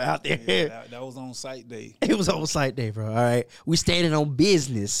weekend, bro, out there. Yeah, that was on site day. It was on site day, bro. All right. We standing on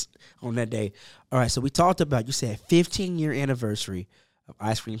business on that day. All right. So we talked about, you said 15-year anniversary of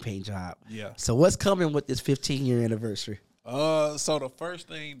Ice Cream Paint Job. Yeah. So what's coming with this 15-year anniversary? So the first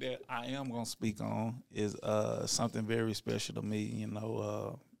thing that I am gonna speak on is something very special to me. You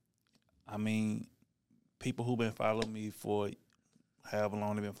know, I mean, people who've been following me for however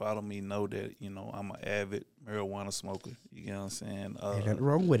long they've been following me know that, you know, I'm an avid marijuana smoker. You know what I'm saying? Ain't nothing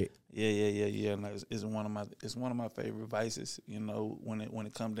wrong with it. Yeah. And it's one of my favorite vices. You know, when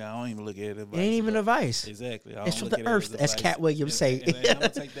it comes down, I don't even look at it as a vice. It ain't even a vice. Exactly. It's from the earth, as Cat Williams say. And I'm gonna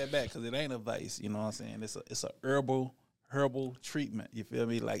take that back because it ain't a vice. You know what I'm saying? It's a herbal treatment. You feel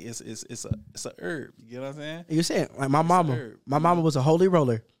me? Like it's a herb. You know what I'm saying? You saying like my mama was a holy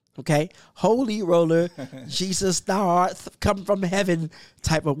roller. Okay, holy roller, Jesus star coming from heaven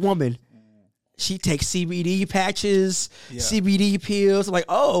type of woman. She takes CBD patches, CBD pills. I'm like,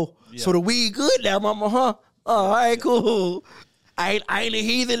 so the weed good now, mama, huh? Oh, all right, cool. I ain't a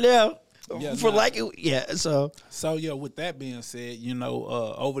heathen now. So yeah, with that being said, you know,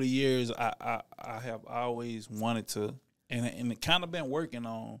 over the years I have always wanted to and it kind of been working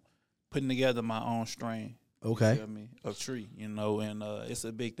on putting together my own strain. Okay. You feel me? Of tree, you know, and it's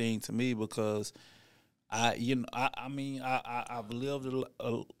a big thing to me because I've lived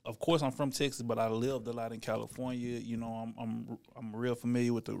of course I'm from Texas, but I lived a lot in California. You know, I'm real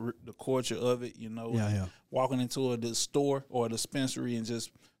familiar with the culture of it. You know, walking into the store or a dispensary and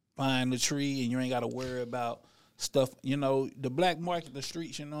just buying the tree, and you ain't got to worry about stuff. You know, the black market, the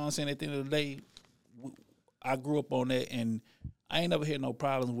streets. You know what I'm saying? At the end of the day, I grew up on that, and I ain't never had no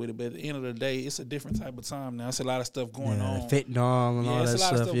problems with it, but at the end of the day, it's a different type of time now. It's a lot of stuff going on. Fentanyl and all that stuff. It's a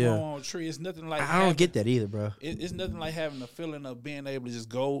lot of stuff going on with tree. It's nothing like I don't get that either, bro. It's nothing like having the feeling of being able to just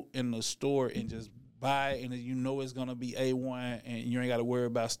go in the store and just buy it, and you know it's going to be A1, and you ain't got to worry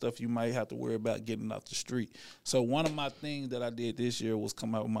about stuff you might have to worry about getting off the street. So one of my things that I did this year was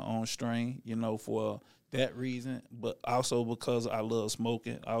come out with my own strain, you know, for that reason, but also because I love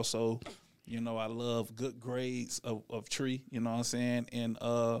smoking. Also, you know, I love good grades of tree, you know what I'm saying? And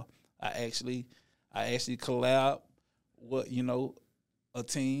I actually collab with, you know, a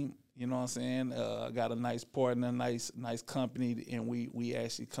team, you know what I'm saying? I got a nice partner, nice company, and we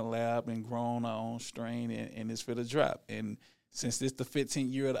actually collab and grown our own strain, and it's for the drop. And since this the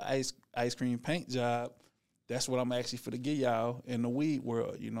 15th year of the ice cream paint job, that's what I'm actually for to give y'all in the weed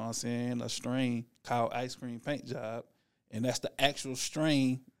world, you know what I'm saying? A strain called Ice Cream Paint Job, and that's the actual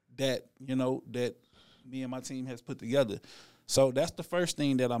strain that, you know, that me and my team has put together. So that's the first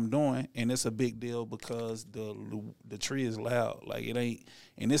thing that I'm doing, and it's a big deal because the tree is loud. Like, it ain't,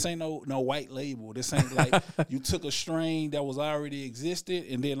 and this ain't no white label. This ain't like you took a strain that was already existed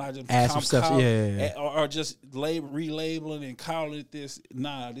and then I just add some stuff, or just relabeling and calling it this.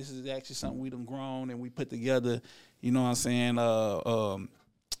 Nah, this is actually something we done grown and we put together. You know what I'm saying?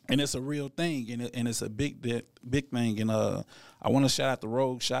 And it's a real thing, and it's a big thing. And I want to shout out the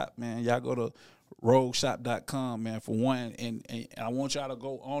Rogue Shop, man. Y'all go to rogueshop.com, man, for one. And I want y'all to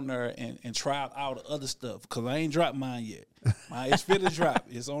go on there and try out all the other stuff because I ain't dropped mine yet. It's fit to drop.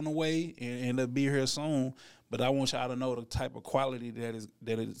 It's on the way, and it'll be here soon. But I want y'all to know the type of quality that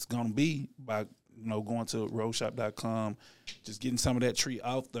it's going to be by, going to rogueshop.com, just getting some of that tree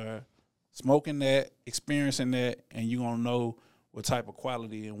out there, smoking that, experiencing that, and you're going to know what type of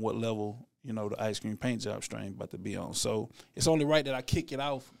quality and what level, the ice cream paint job strain about to be on. So it's only right that I kick it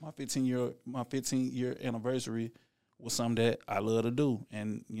off my 15-year anniversary with something that I love to do.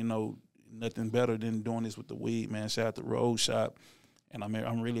 And, nothing better than doing this with the weed, man. Shout out to Road Shop. And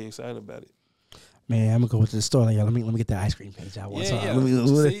I'm really excited about it. Man, I'm gonna go to the store. Like, let me get that ice cream paint job. You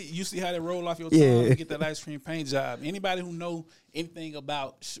see how they roll off your tongue to get that ice cream paint job. Anybody who know anything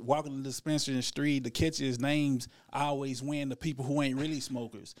about walking the dispensary in the street, the catches names always win the people who ain't really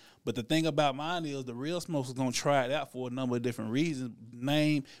smokers. But the thing about mine is the real smokers gonna try it out for a number of different reasons,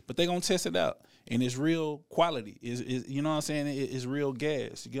 but they gonna test it out, and it's real quality. Is you know what I'm saying? It's real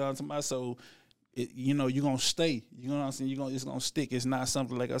gas. You know what I'm talking about? So. You're going to stay. You know what I'm saying? It's going to stick. It's not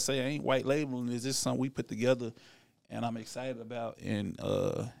something, like I say, I ain't white labeling. It's just something we put together, and I'm excited about, and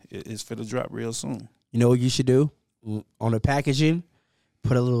it's for the drop real soon. You know what you should do? On the packaging,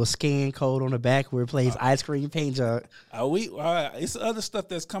 put a little scan code on the back where it plays ice cream paint job. It's other stuff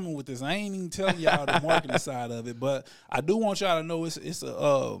that's coming with this. I ain't even telling y'all the marketing side of it, but I do want y'all to know it's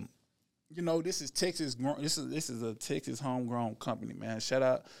a this is Texas. This is a Texas homegrown company, man. Shout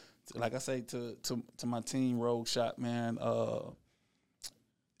out. Like I say to my team, Rogue Shop, man,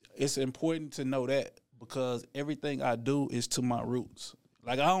 it's important to know that because everything I do is to my roots.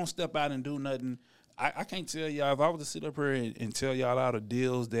 Like, I don't step out and do nothing. I can't tell y'all, if I was to sit up here and tell y'all all the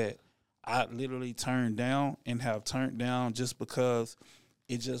deals that I literally turned down and have turned down just because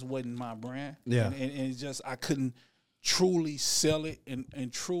it just wasn't my brand. Yeah. And it's just, I couldn't truly sell it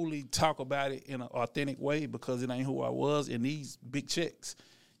and truly talk about it in an authentic way because it ain't who I was. And these big checks,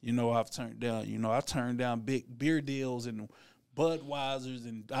 I've turned down. I turned down big beer deals and Budweisers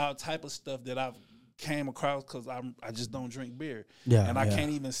and all type of stuff that I've came across because I just don't drink beer. Yeah, and I can't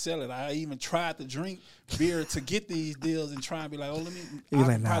even sell it. I even tried to drink beer to get these deals and try and be like, I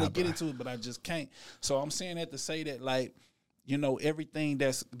can probably get into it, but I just can't. So I'm saying that to say that, like, everything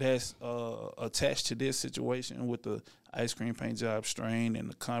that's attached to this situation with the ice cream paint job strain and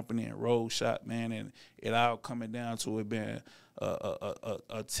the company and Road Shop, man, and it all coming down to it being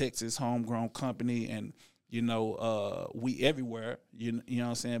a Texas homegrown company, and we everywhere, you know what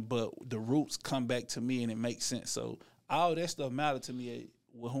I'm saying, but the roots come back to me and it makes sense. So all that stuff mattered to me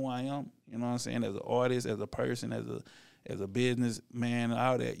with who I am, you know what I'm saying, as an artist, as a person, as a businessman,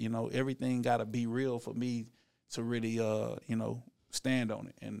 all that, everything got to be real for me to really stand on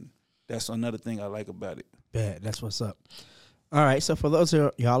it, and that's another thing I like about it. Yeah, that's what's up. All right, so for those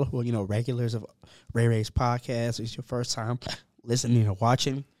of y'all who are, regulars of Ray Ray's podcast, it's your first time listening or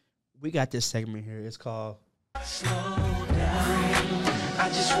watching, we got this segment here. It's called Slow Down. I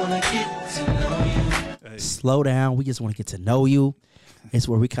just want to get to know you. Hey. Slow down. We just want to get to know you. It's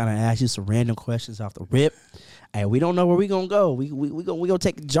where we kind of ask you some random questions off the rip. And we don't know where we gonna go. We gonna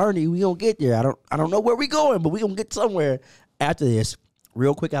take a journey. We gonna get there. I don't know where we going, but we gonna get somewhere after this.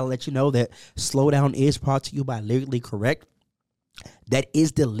 Real quick, I'll let you know that Slow Down is brought to you by Lyrically Correct. That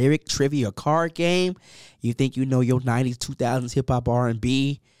is the lyric trivia card game. You think you know your 90s, 2000s hip hop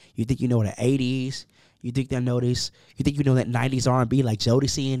R&B. You think you know the 80s. You think they know this. You think you know that 90s R&B like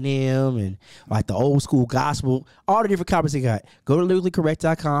Jodeci and them and like the old school gospel. All the different copies they got. Go to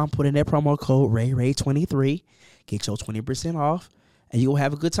lyricallycorrect.com. Put in that promo code RayRay23. Get your 20% off. And you'll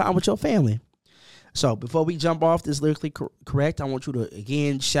have a good time with your family. So before we jump off this Lyrically Correct, I want you to,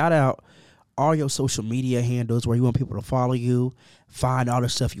 again, shout out all your social media handles where you want people to follow you, find all the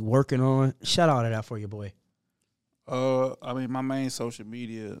stuff you're working on. Shout out that for you, boy. My main social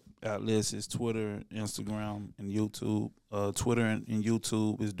media outlets is Twitter, Instagram, and YouTube. Twitter and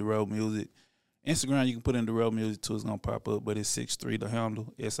YouTube is Dorrough Music. Instagram, you can put in Dorrough Music too. It's going to pop up, but it's 6'3", the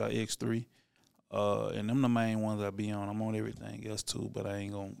handle, SIX3. And them the main ones I be on. I'm on everything else too, but I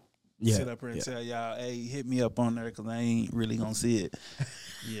ain't going to sit up here and tell y'all, hey, hit me up on there because I ain't really going to see it.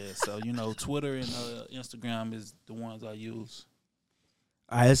 Yeah, so, Twitter and Instagram is the ones I use.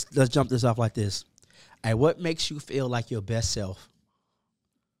 All right, let's jump this off like this. Hey, what makes you feel like your best self?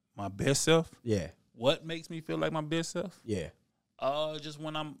 My best self? Yeah. What makes me feel like my best self? Yeah. Just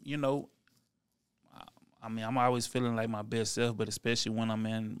when I'm, I'm always feeling like my best self, but especially when I'm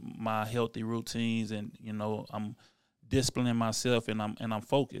in my healthy routines and, I'm disciplining myself and I'm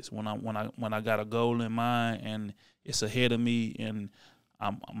focused. When I got a goal in mind and it's ahead of me and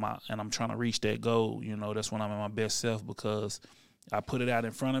I'm trying to reach that goal, that's when I'm at my best self because I put it out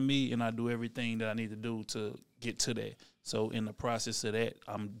in front of me, and I do everything that I need to do to get to that. So in the process of that,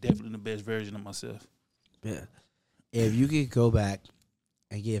 I'm definitely the best version of myself. Yeah. If you could go back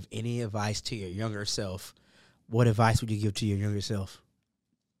and give any advice to your younger self, what advice would you give to your younger self?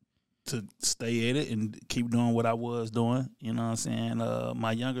 To stay at it and keep doing what I was doing. You know what I'm saying?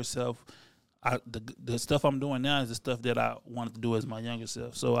 My younger self, the stuff I'm doing now is the stuff that I wanted to do as my younger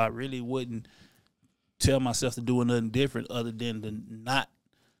self. So I really wouldn't tell myself to do nothing different other than to not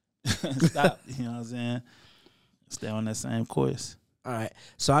stop. You know what I'm saying? Stay on that same course. All right.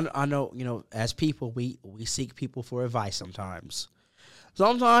 So I know, as people, we seek people for advice sometimes.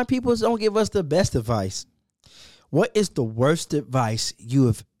 Sometimes people don't give us the best advice. What is the worst advice you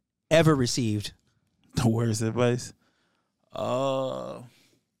have ever received? The worst advice? Damn,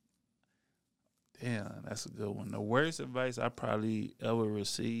 that's a good one. The worst advice I probably ever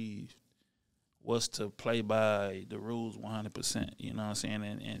received was to play by the rules 100%. You know what I'm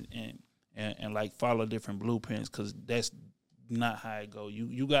saying? And like follow different blueprints, because that's not how it go.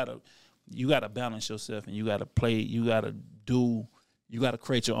 You gotta balance yourself, and you gotta play. You gotta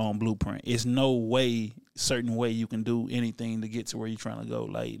create your own blueprint. It's no certain way you can do anything to get to where you're trying to go.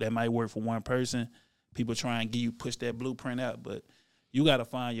 Like, that might work for one person. People try and push that blueprint out, but you got to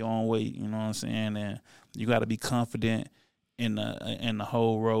find your own way. You know what I'm saying? And you got to be confident in the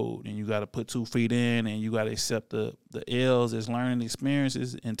whole road, and you got to put 2 feet in, and you got to accept the L's as learning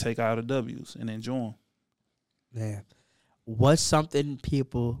experiences and take out the W's and enjoy them. Man, what's something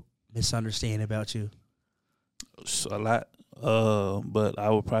people misunderstand about you? A lot. But I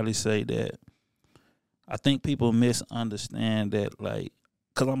would probably say that I think people misunderstand that, like,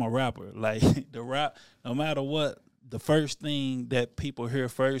 because I'm a rapper. Like, the rap, no matter what, the first thing that people hear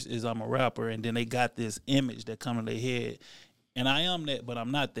first is I'm a rapper, and then they got this image that come in their head. And I am that, but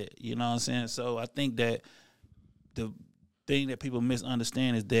I'm not that. You know what I'm saying? So I think that the thing that people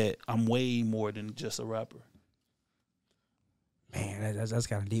misunderstand is that I'm way more than just a rapper. Man, that's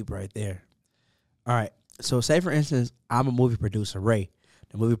kind of deep right there. All right. So say, for instance, I'm a movie producer, Ray,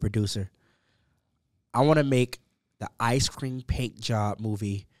 the movie producer. I want to make the ice cream paint job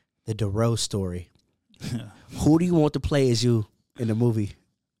movie, the Dorrough story. Who do you want to play as you in the movie?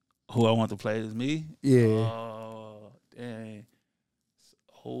 Who I want to play as me? Yeah. Dang.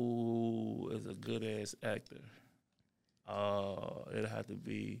 Who is a good-ass actor? It'll have to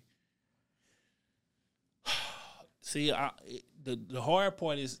be... See, the hard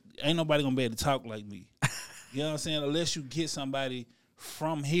part is ain't nobody going to be able to talk like me. You know what I'm saying? Unless you get somebody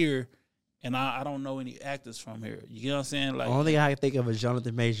from here, and I don't know any actors from here. You know what I'm saying? Like, the only thing I can think of is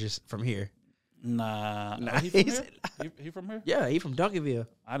Jonathan Majors from here. Nah. He from here? He from here? Yeah, he from Duncanville.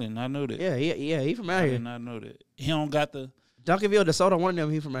 I did not know that. Yeah, he from out I here. did not know that. He don't got the... Duncanville, DeSoto, one of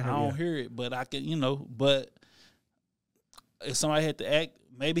them, he from out I here. don't hear it, but I can, but if somebody had to act,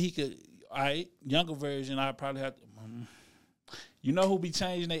 maybe he could, younger version, I'd probably have to, you know who be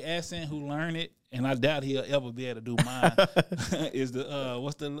changing their accent, who learn it, and I doubt he'll ever be able to do mine, is the,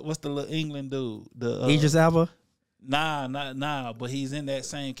 what's the little England dude? Idris Elba? Nah, but he's in that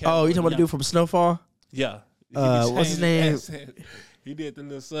same category. Oh, you talking about the dude from Snowfall? Yeah. What's his name? He did the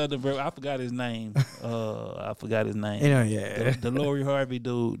little southern version. I forgot his name. Yeah. The Lori Harvey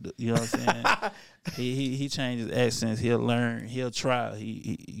dude. You know what I'm saying? he changes accents. He'll learn. He'll try.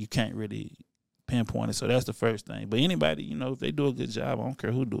 You can't really pinpoint it. So that's the first thing. But anybody, if they do a good job, I don't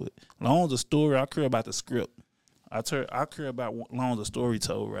care who do it. As long as the story, I care about the script. I care about as long as the story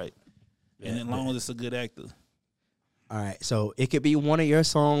told right, and as long as it's a good actor. All right. So it could be one of your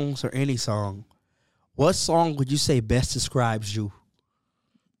songs or any song. What song would you say best describes you?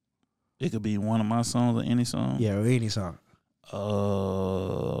 It could be one of my songs or any song. Yeah, or any song.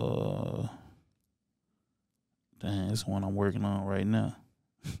 Dang, it's one I'm working on right now.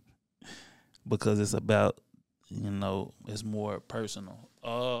 Because it's about, it's more personal.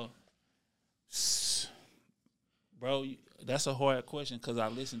 Bro, that's a hard question because I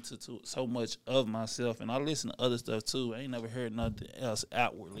listen to so much of myself, and I listen to other stuff too. I ain't never heard nothing else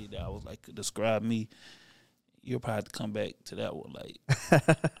outwardly that I was like, could describe me. You'll probably have to come back to that one. Like,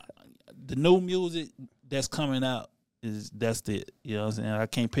 the new music that's coming out that's it. You know what I'm saying? I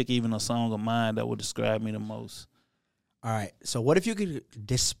can't pick even a song of mine that would describe me the most. All right. So what if you could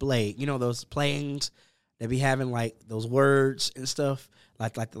display, those planes that be having like those words and stuff,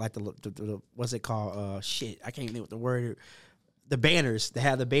 like the what's it called? Shit, I can't think of the word. The banners. They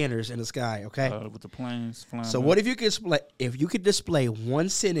have the banners in the sky. Okay. With the planes flying. So what if you could display one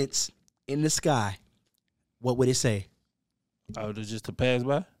sentence in the sky? What would it say? Oh, just to pass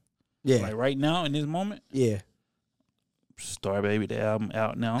by? Yeah. Like right now in this moment? Yeah. Star Baby, the album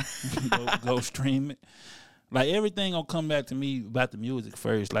out now. go stream it. Like everything gonna come back to me about the music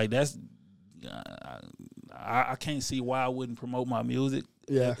first. Like that's, I can't see why I wouldn't promote my music.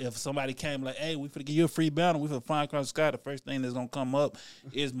 Yeah. If somebody came like, hey, we finna give you a free banner, we finna fly across the sky, the first thing that's gonna come up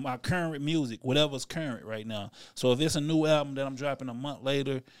is my current music, whatever's current right now. So if it's a new album that I'm dropping a month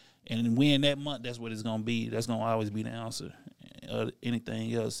later, and we in that month, that's what it's gonna be. That's gonna always be the answer.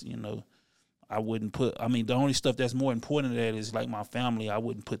 Anything else, I wouldn't put. I mean, the only stuff that's more important than that is like my family. I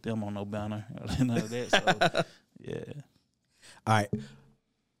wouldn't put them on no banner or none of that. So, yeah. All right.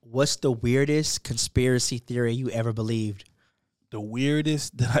 What's the weirdest conspiracy theory you ever believed? The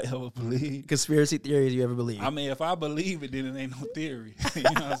weirdest that I ever believed. Conspiracy theories you ever believed? I mean, if I believe it, then it ain't no theory. You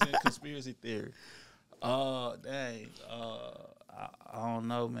know what I'm saying? Conspiracy theory. Dang. I don't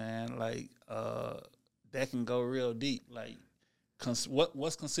know, man. Like, that can go real deep. Like,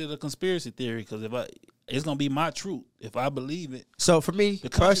 what's considered a conspiracy theory? Because it's gonna be my truth if I believe it. So for me, the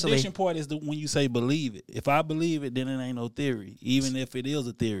personally, contradiction part is when you say believe it. If I believe it, then it ain't no theory, even if it is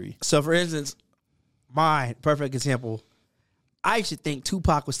a theory. So for instance, my perfect example, I used to think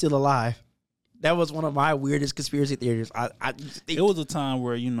Tupac was still alive. That was one of my weirdest conspiracy theories. It was a time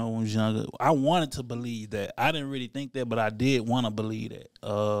where, when I was younger, I wanted to believe that. I didn't really think that, but I did want to believe that.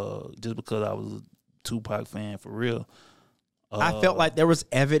 Just because I was a Tupac fan for real. I felt like there was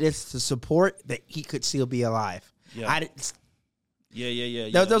evidence to support that he could still be alive. Yeah.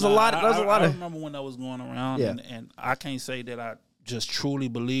 Yeah. There was a lot. I remember when that was going around, Yeah. and I can't say that I just truly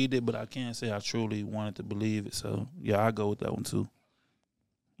believed it, but I can say I truly wanted to believe it. So yeah, I go with that one too.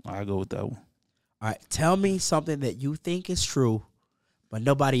 I go with that one. All right, tell me something that you think is true, but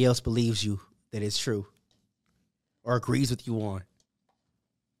nobody else believes you that it's true or agrees with you on.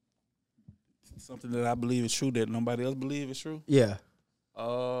 Something that I believe is true that nobody else believes is true. Yeah.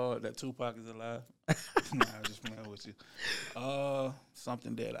 That Tupac is alive. Nah, I'm just playing with you.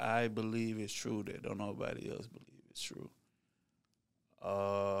 Something that I believe is true that don't nobody else believe is true.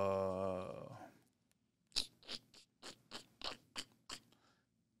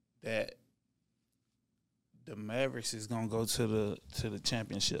 That the Mavericks is gonna go to the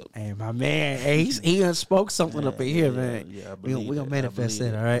championship. Hey, my man, hey, he done spoke something up in here, man. Yeah, we gonna manifest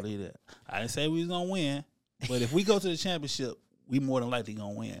that, all right? I didn't say we was gonna win, but if we go to the championship, we more than likely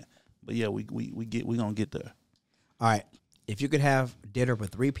gonna win. But yeah, we gonna get there. All right. If you could have dinner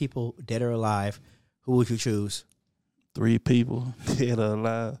with 3 people, dead or alive, who would you choose? 3 people, dead or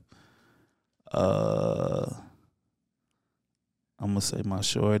alive. I'm gonna say my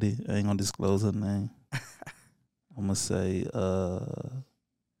shorty. I ain't gonna disclose her name. I'm gonna say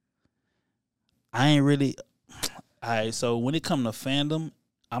I ain't really. All right, so when it come to fandom,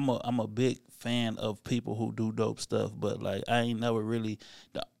 I'm a big fan of people who do dope stuff, but like I ain't never really.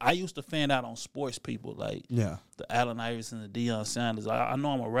 I used to fan out on sports people, like Yeah. the Allen Iverson, the Deion Sanders. I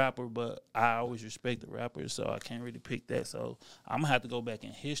know I'm a rapper, but I always respect the rappers, so I can't really pick that. So I'm gonna have to go back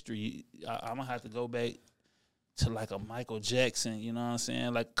in history. I'm gonna have to go back to like a Michael Jackson. You know what I'm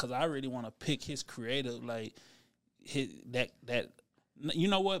saying? Like, cause I really want to pick his creative, like that. You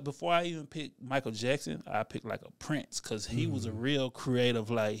know what? Before I even pick Michael Jackson, I picked like a Prince because he was a real creative.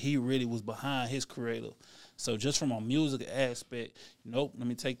 Like he really was behind his creative. So just from a music aspect, nope. Let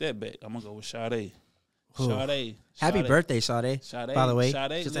me take that back. I'm gonna go with Sade. Sade. Happy birthday, Sade. Sade. By the way,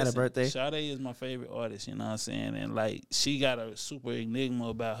 Sade, just had a birthday. Sade is my favorite artist. You know what I'm saying? And like she got a super enigma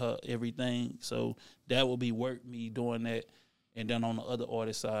about her everything. So that would be worth me doing that. And then on the other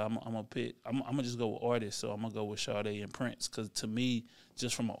artist side, I'm gonna just go with artists. So I'm gonna go with Sade and Prince, because to me,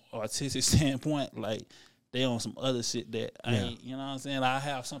 just from an artistic standpoint, like they on some other shit that I ain't. You know what I'm saying? I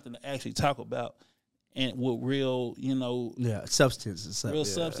have something to actually talk about, and with real, substance and stuff. Real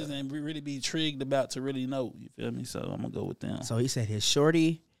substance, and really be intrigued about to really know. You feel me? So I'm gonna go with them. So he said his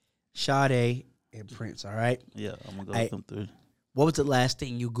shorty, Sade, and Prince. All right. Yeah, I'm gonna go with them 3. What was the last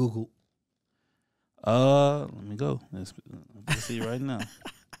thing you Googled? Let me go. Let's see right now.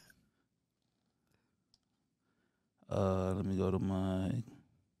 Let me go to my.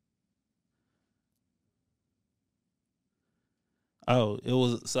 Oh, it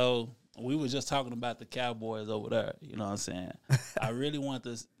was so we were just talking about the Cowboys over there. You know what I'm saying? I really want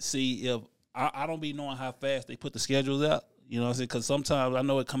to see if I don't be knowing how fast they put the schedules out. You know what I'm saying? Because sometimes I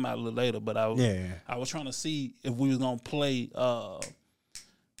know it come out a little later, but I was trying to see if we was gonna play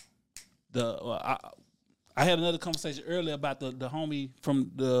I had another conversation earlier about the homie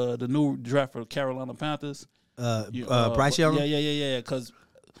from the new draft for Carolina Panthers. Bryce Young? Yeah. Because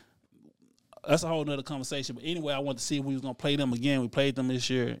that's a whole nother conversation. But anyway, I wanted to see if we was gonna play them again. We played them this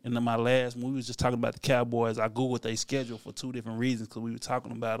year, and then my last when we was just talking about the Cowboys, I googled their schedule for two different reasons because we were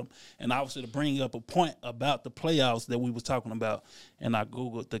talking about them, and obviously to bring up a point about the playoffs that we was talking about, and I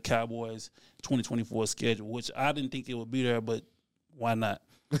googled the Cowboys 2024 schedule, which I didn't think it would be there, but why not?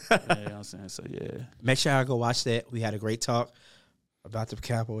 You know what I'm saying? So yeah, Make sure I go watch that. We had a great talk about the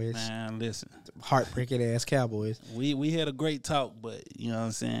Cowboys. man, listen. Heartbreaking ass Cowboys. We had a great talk, but you know what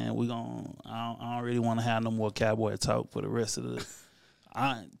I'm saying. I don't really want to have no more Cowboy talk for the rest of the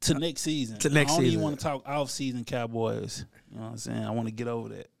next season. To next I don't season. even want to talk off season Cowboys. You know what I'm saying. I want to get over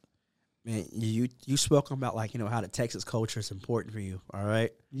that. Man, you spoke about like how the Texas culture is important for you. All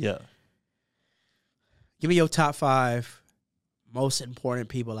right, Yeah. give me your top 5 most important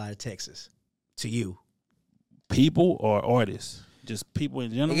people out of Texas to you. People or artists, just people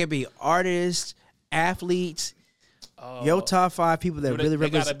in It general. can be artists, athletes. Your top 5 people that Do really they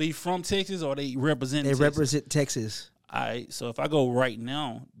gotta represent. be from Texas or they represent. They Texas? represent Texas. All right, so if I go right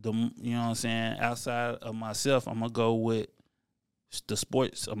now, you know what I'm saying, outside of myself, I'm gonna go with the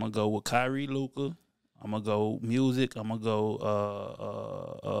sports. I'm gonna go with Kyrie, Luka. I'm gonna go music. I'm gonna go.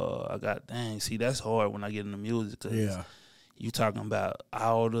 See, that's hard when I get into music. Cause you talking about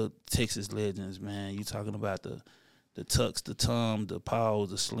all the Texas legends, man. You talking about the Tucks, the Tom, the Pauls,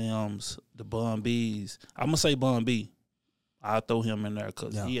 the Slims, the Bun B's. I'm gonna say Bun B. I'll throw him in there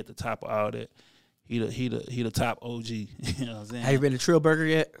because he at the top of all that. He the top OG. You know what I'm saying? Have you been to Trill Burger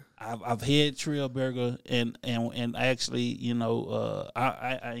yet? I've had Trill Burger and actually,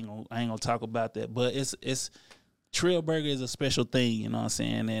 I ain't gonna talk about that, but it's Trill Burger is a special thing, you know what I'm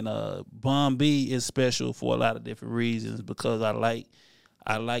saying? And Bun B is special for a lot of different reasons because I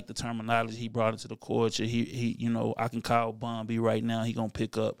like the terminology he brought into the culture. He I can call Bun B right now. He gonna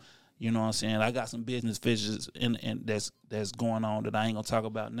pick up. You know what I'm saying? I got some business ventures and that's going on that I ain't gonna talk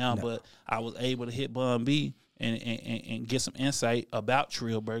about now. No. But I was able to hit Bun B and get some insight about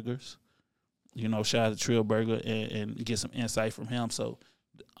Trill Burgers. Shout out to Trill Burger and get some insight from him. So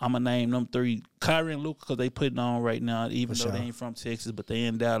I'm gonna name them 3, Kyrie and Luka, because they putting on right now, even though they ain't from Texas, but they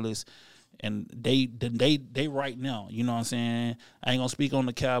in Dallas. And they right now, you know what I'm saying? I ain't gonna speak on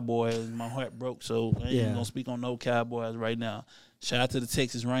the Cowboys. My heart broke, so I ain't gonna speak on no Cowboys right now. Shout out to the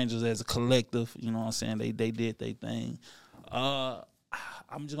Texas Rangers as a collective, you know what I'm saying? They did their thing. I'm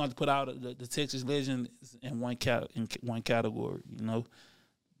just gonna put out the Texas Legends in one category,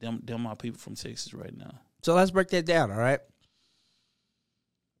 Them my people from Texas right now. So let's break that down, all right?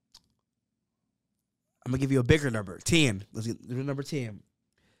 I'm gonna give you a bigger number, 10. Let's get number 10.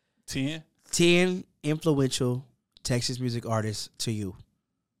 10? 10 influential Texas music artists to you.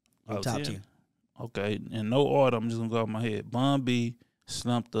 Top 10. Okay, in no order, I'm just going to go off my head. Bun B,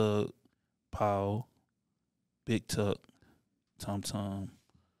 Slump Thug, Paul, Big Tuck, Tum Tum.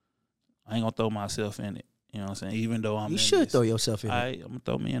 I ain't going to throw myself in it. You know what I'm saying? Even though I'm You in should this. throw yourself in it. I'm going to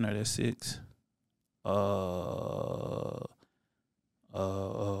throw me in there. That's 6. Erykah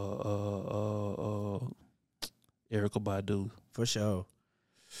Badu. For sure.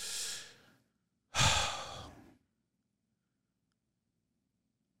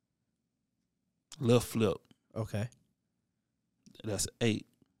 Lil Flip. Okay. That's 8.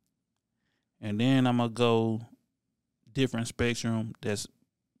 And then I'm going to go different spectrum that's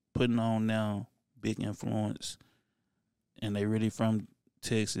putting on now, big influence. And they really from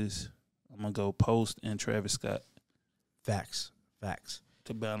Texas. I'm going to go Post and Travis Scott. Facts.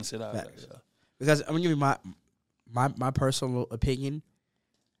 To balance it out. Facts. Because I'm going to give you my personal opinion.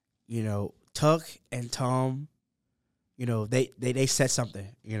 Tuck and Tom, they set something.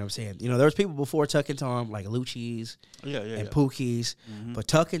 You know what I'm saying? There was people before Tuck and Tom, like Lucci's and Pookie's. Mm-hmm. But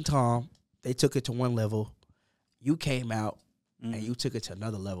Tuck and Tom, they took it to one level. You came out and you took it to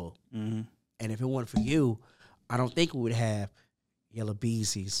another level. Mm-hmm. And if it weren't for you, I don't think we would have Yellow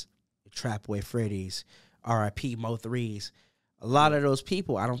Beezy's, Trapway Freddy's, R.I.P. Mo 3's. A lot of those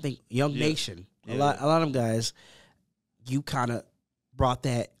people, I don't think Young Nation, a lot of them guys, you kind of brought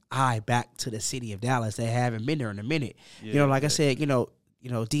that eye back to the city of Dallas. They haven't been there in a minute. Yeah, I said,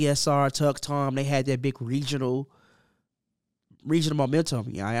 DSR, Tuck, Tom, they had that big regional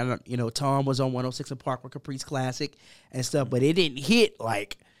momentum. Tom was on 106 and Park with Caprice Classic and stuff, but it didn't hit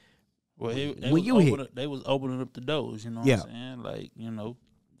like when you hit. They was opening up the doors, you know what I'm saying? Like,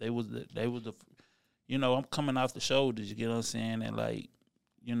 they was the I'm coming off the shoulders, you get what I'm saying? And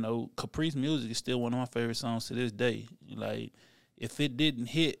Caprice music is still one of my favorite songs to this day. Like, if it didn't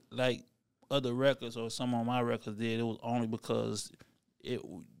hit like other records or some of my records did, it was only because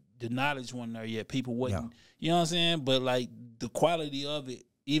the knowledge wasn't there yet. People wasn't, you know what I'm saying? But like the quality of it,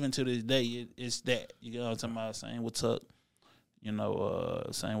 even to this day, it's that. You know what I'm talking about? Same with Tuck. You know,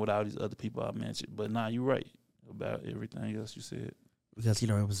 same with all these other people I mentioned. But nah, you're right about everything else you said. Because,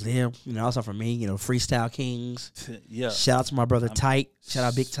 it was them. Also for me, Freestyle Kings. Yeah. Shout out to my brother Tight. Shout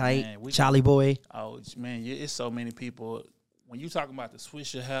out Big Tight. Man, Charlie Boy. Oh, man, it's so many people. When you talking about the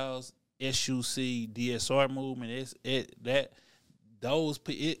Swisher House, SUC, DSR movement, it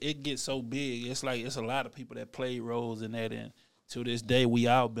gets so big. It's like it's a lot of people that played roles in that, and to this day, we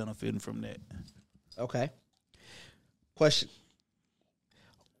all benefiting from that. Okay. Question.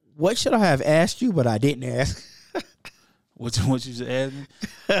 What should I have asked you, but I didn't ask? What you just asked me?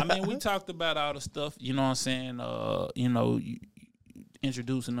 I mean, we talked about all the stuff, you know what I'm saying?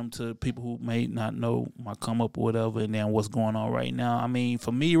 Introducing them to people who may not know my come up or whatever, and then what's going on right now. I mean,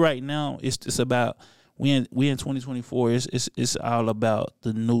 for me right now, it's just about we in 2024. It's all about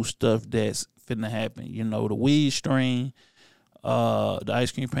the new stuff that's finna happen. The weed strain, the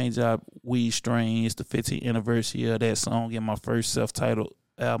Ice Cream Paint Job weed strain. It's the 15th anniversary of that song in my first self-titled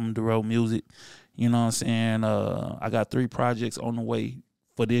album, Dorrough Music. You know what I'm saying? I got 3 projects on the way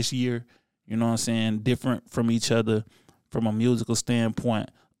for this year. You know what I'm saying? Different from each other from a musical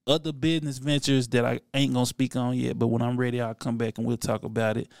standpoint. Other business ventures that I ain't going to speak on yet, but when I'm ready, I'll come back and we'll talk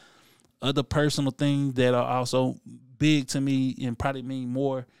about it. Other personal things that are also big to me and probably mean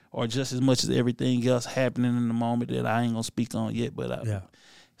more or just as much as everything else happening in the moment that I ain't going to speak on yet. But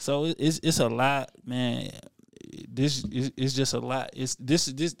So it's a lot, man. This is just a lot.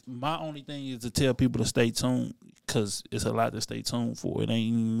 This my only thing is to tell people to stay tuned, because it's a lot to stay tuned for. It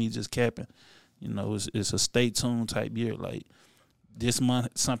ain't me just capping. It's a stay tuned type year. Like this month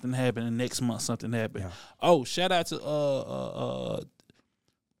something happened, and next month something happened. Yeah. Oh, shout out to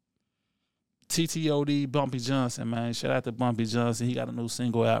TTOD Bumpy Johnson, man. Shout out to Bumpy Johnson. He got a new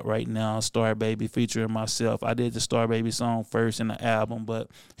single out right now, Star Baby, featuring myself. I did the Star Baby song first in the album, but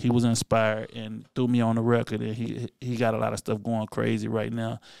he was inspired and threw me on the record, and he got a lot of stuff going crazy right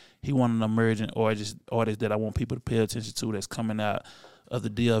now. He one of the emerging artists that I want people to pay attention to that's coming out of the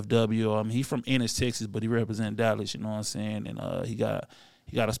DFW. He from Ennis, Texas, but he represents Dallas, you know what I'm saying? And he got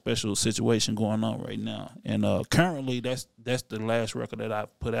a special situation going on right now. And currently that's the last record that I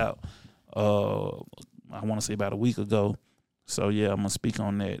put out. I want to say about a week ago. So, yeah, I'm going to speak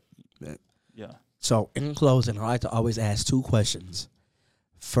on that. Yeah. So, in closing, I like to always ask 2 questions.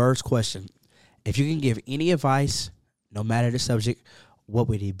 First question, if you can give any advice, no matter the subject, what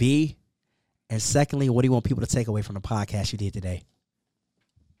would it be? And secondly, what do you want people to take away from the podcast you did today?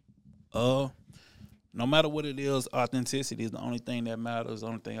 No matter what it is, authenticity is the only thing that matters, the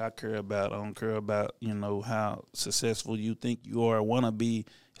only thing I care about. I don't care about, how successful you think you are or want to be.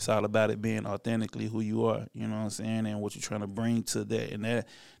 It's all about it being authentically who you are, you know what I'm saying, and what you're trying to bring to that. And that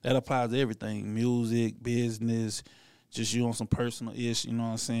applies to everything, music, business, just you on some personal ish, you know what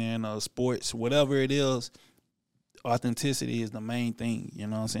I'm saying, sports, whatever it is. Authenticity is the main thing, you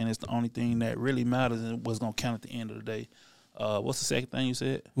know what I'm saying. It's the only thing that really matters and what's going to count at the end of the day. What's the second thing you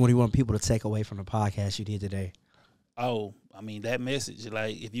said? What do you want people to take away from the podcast you did today? Oh, that message.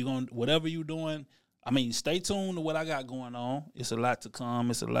 Like, if you're going to, whatever you're doing, stay tuned to what I got going on. It's a lot to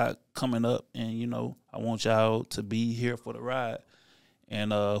come. It's a lot coming up. And, I want y'all to be here for the ride.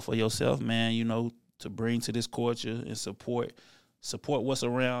 And for yourself, man, to bring to this culture and support what's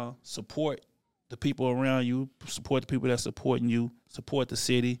around, support the people around you, support the people that's supporting you, support the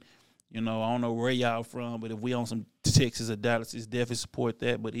city. I don't know where y'all from, but if we on some Texas or Dallas, it's definitely support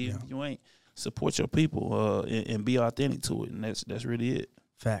that. But if you ain't, support your people and be authentic to it, and that's really it.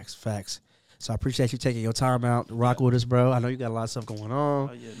 Facts. So I appreciate you taking your time out to rock with us, bro. I know you got a lot of stuff going on.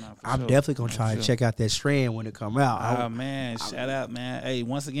 Oh, yeah, I'm definitely going to try and check out that strand when it come out. Oh, man. Shout out, man. Hey,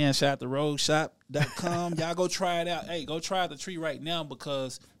 once again, shout out to rogueshop.com. Y'all go try it out. Hey, go try the tree right now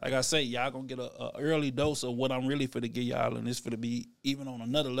because, like I say, y'all going to get a early dose of what I'm really for to give y'all, and it's for to be even on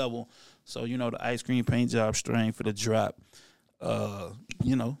another level. So, the Ice Cream Paint Job strain for the drop,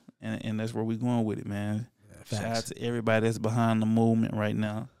 and that's where we going with it, man. Yeah, shout out to everybody that's behind the movement right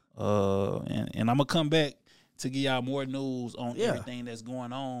now. And I'm going to come back to give y'all more news on everything that's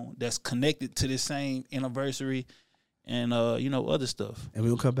going on that's connected to this same anniversary and, other stuff. And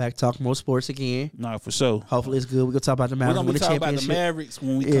we'll come back talk more sports again. No, for sure. Hopefully it's good. We're going to talk about the Mavericks. We're going to talk about the Mavericks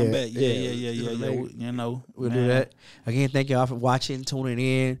when we come back. Yeah. We'll do that. Again, thank y'all for watching, tuning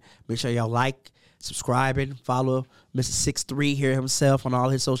in. Make sure y'all like, subscribing, follow Mr. 6'3" here himself on all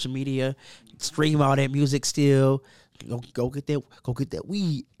his social media. Stream all that music still. Go get that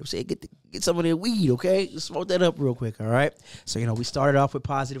weed. I'm saying get some of that weed, okay? Just smoke that up real quick, all right? So, we started off with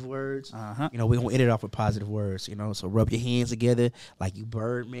positive words. Uh-huh. We're going to end it off with positive words, So rub your hands together like you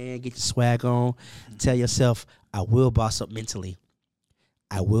Birdman. Get your swag on. Mm-hmm. Tell yourself, I will boss up mentally.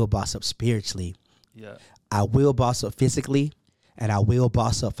 I will boss up spiritually. Yeah. I will boss up physically. and I will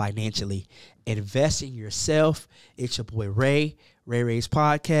boss up financially. Invest in yourself. It's your boy Ray Ray's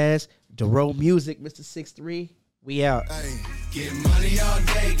podcast, Dorrough Music, Mr. 6'3". We out. Hey, get money all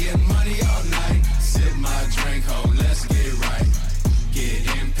day, get money all night. Sip my drink, ho, let's get right.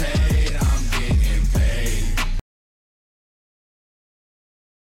 Getting paid.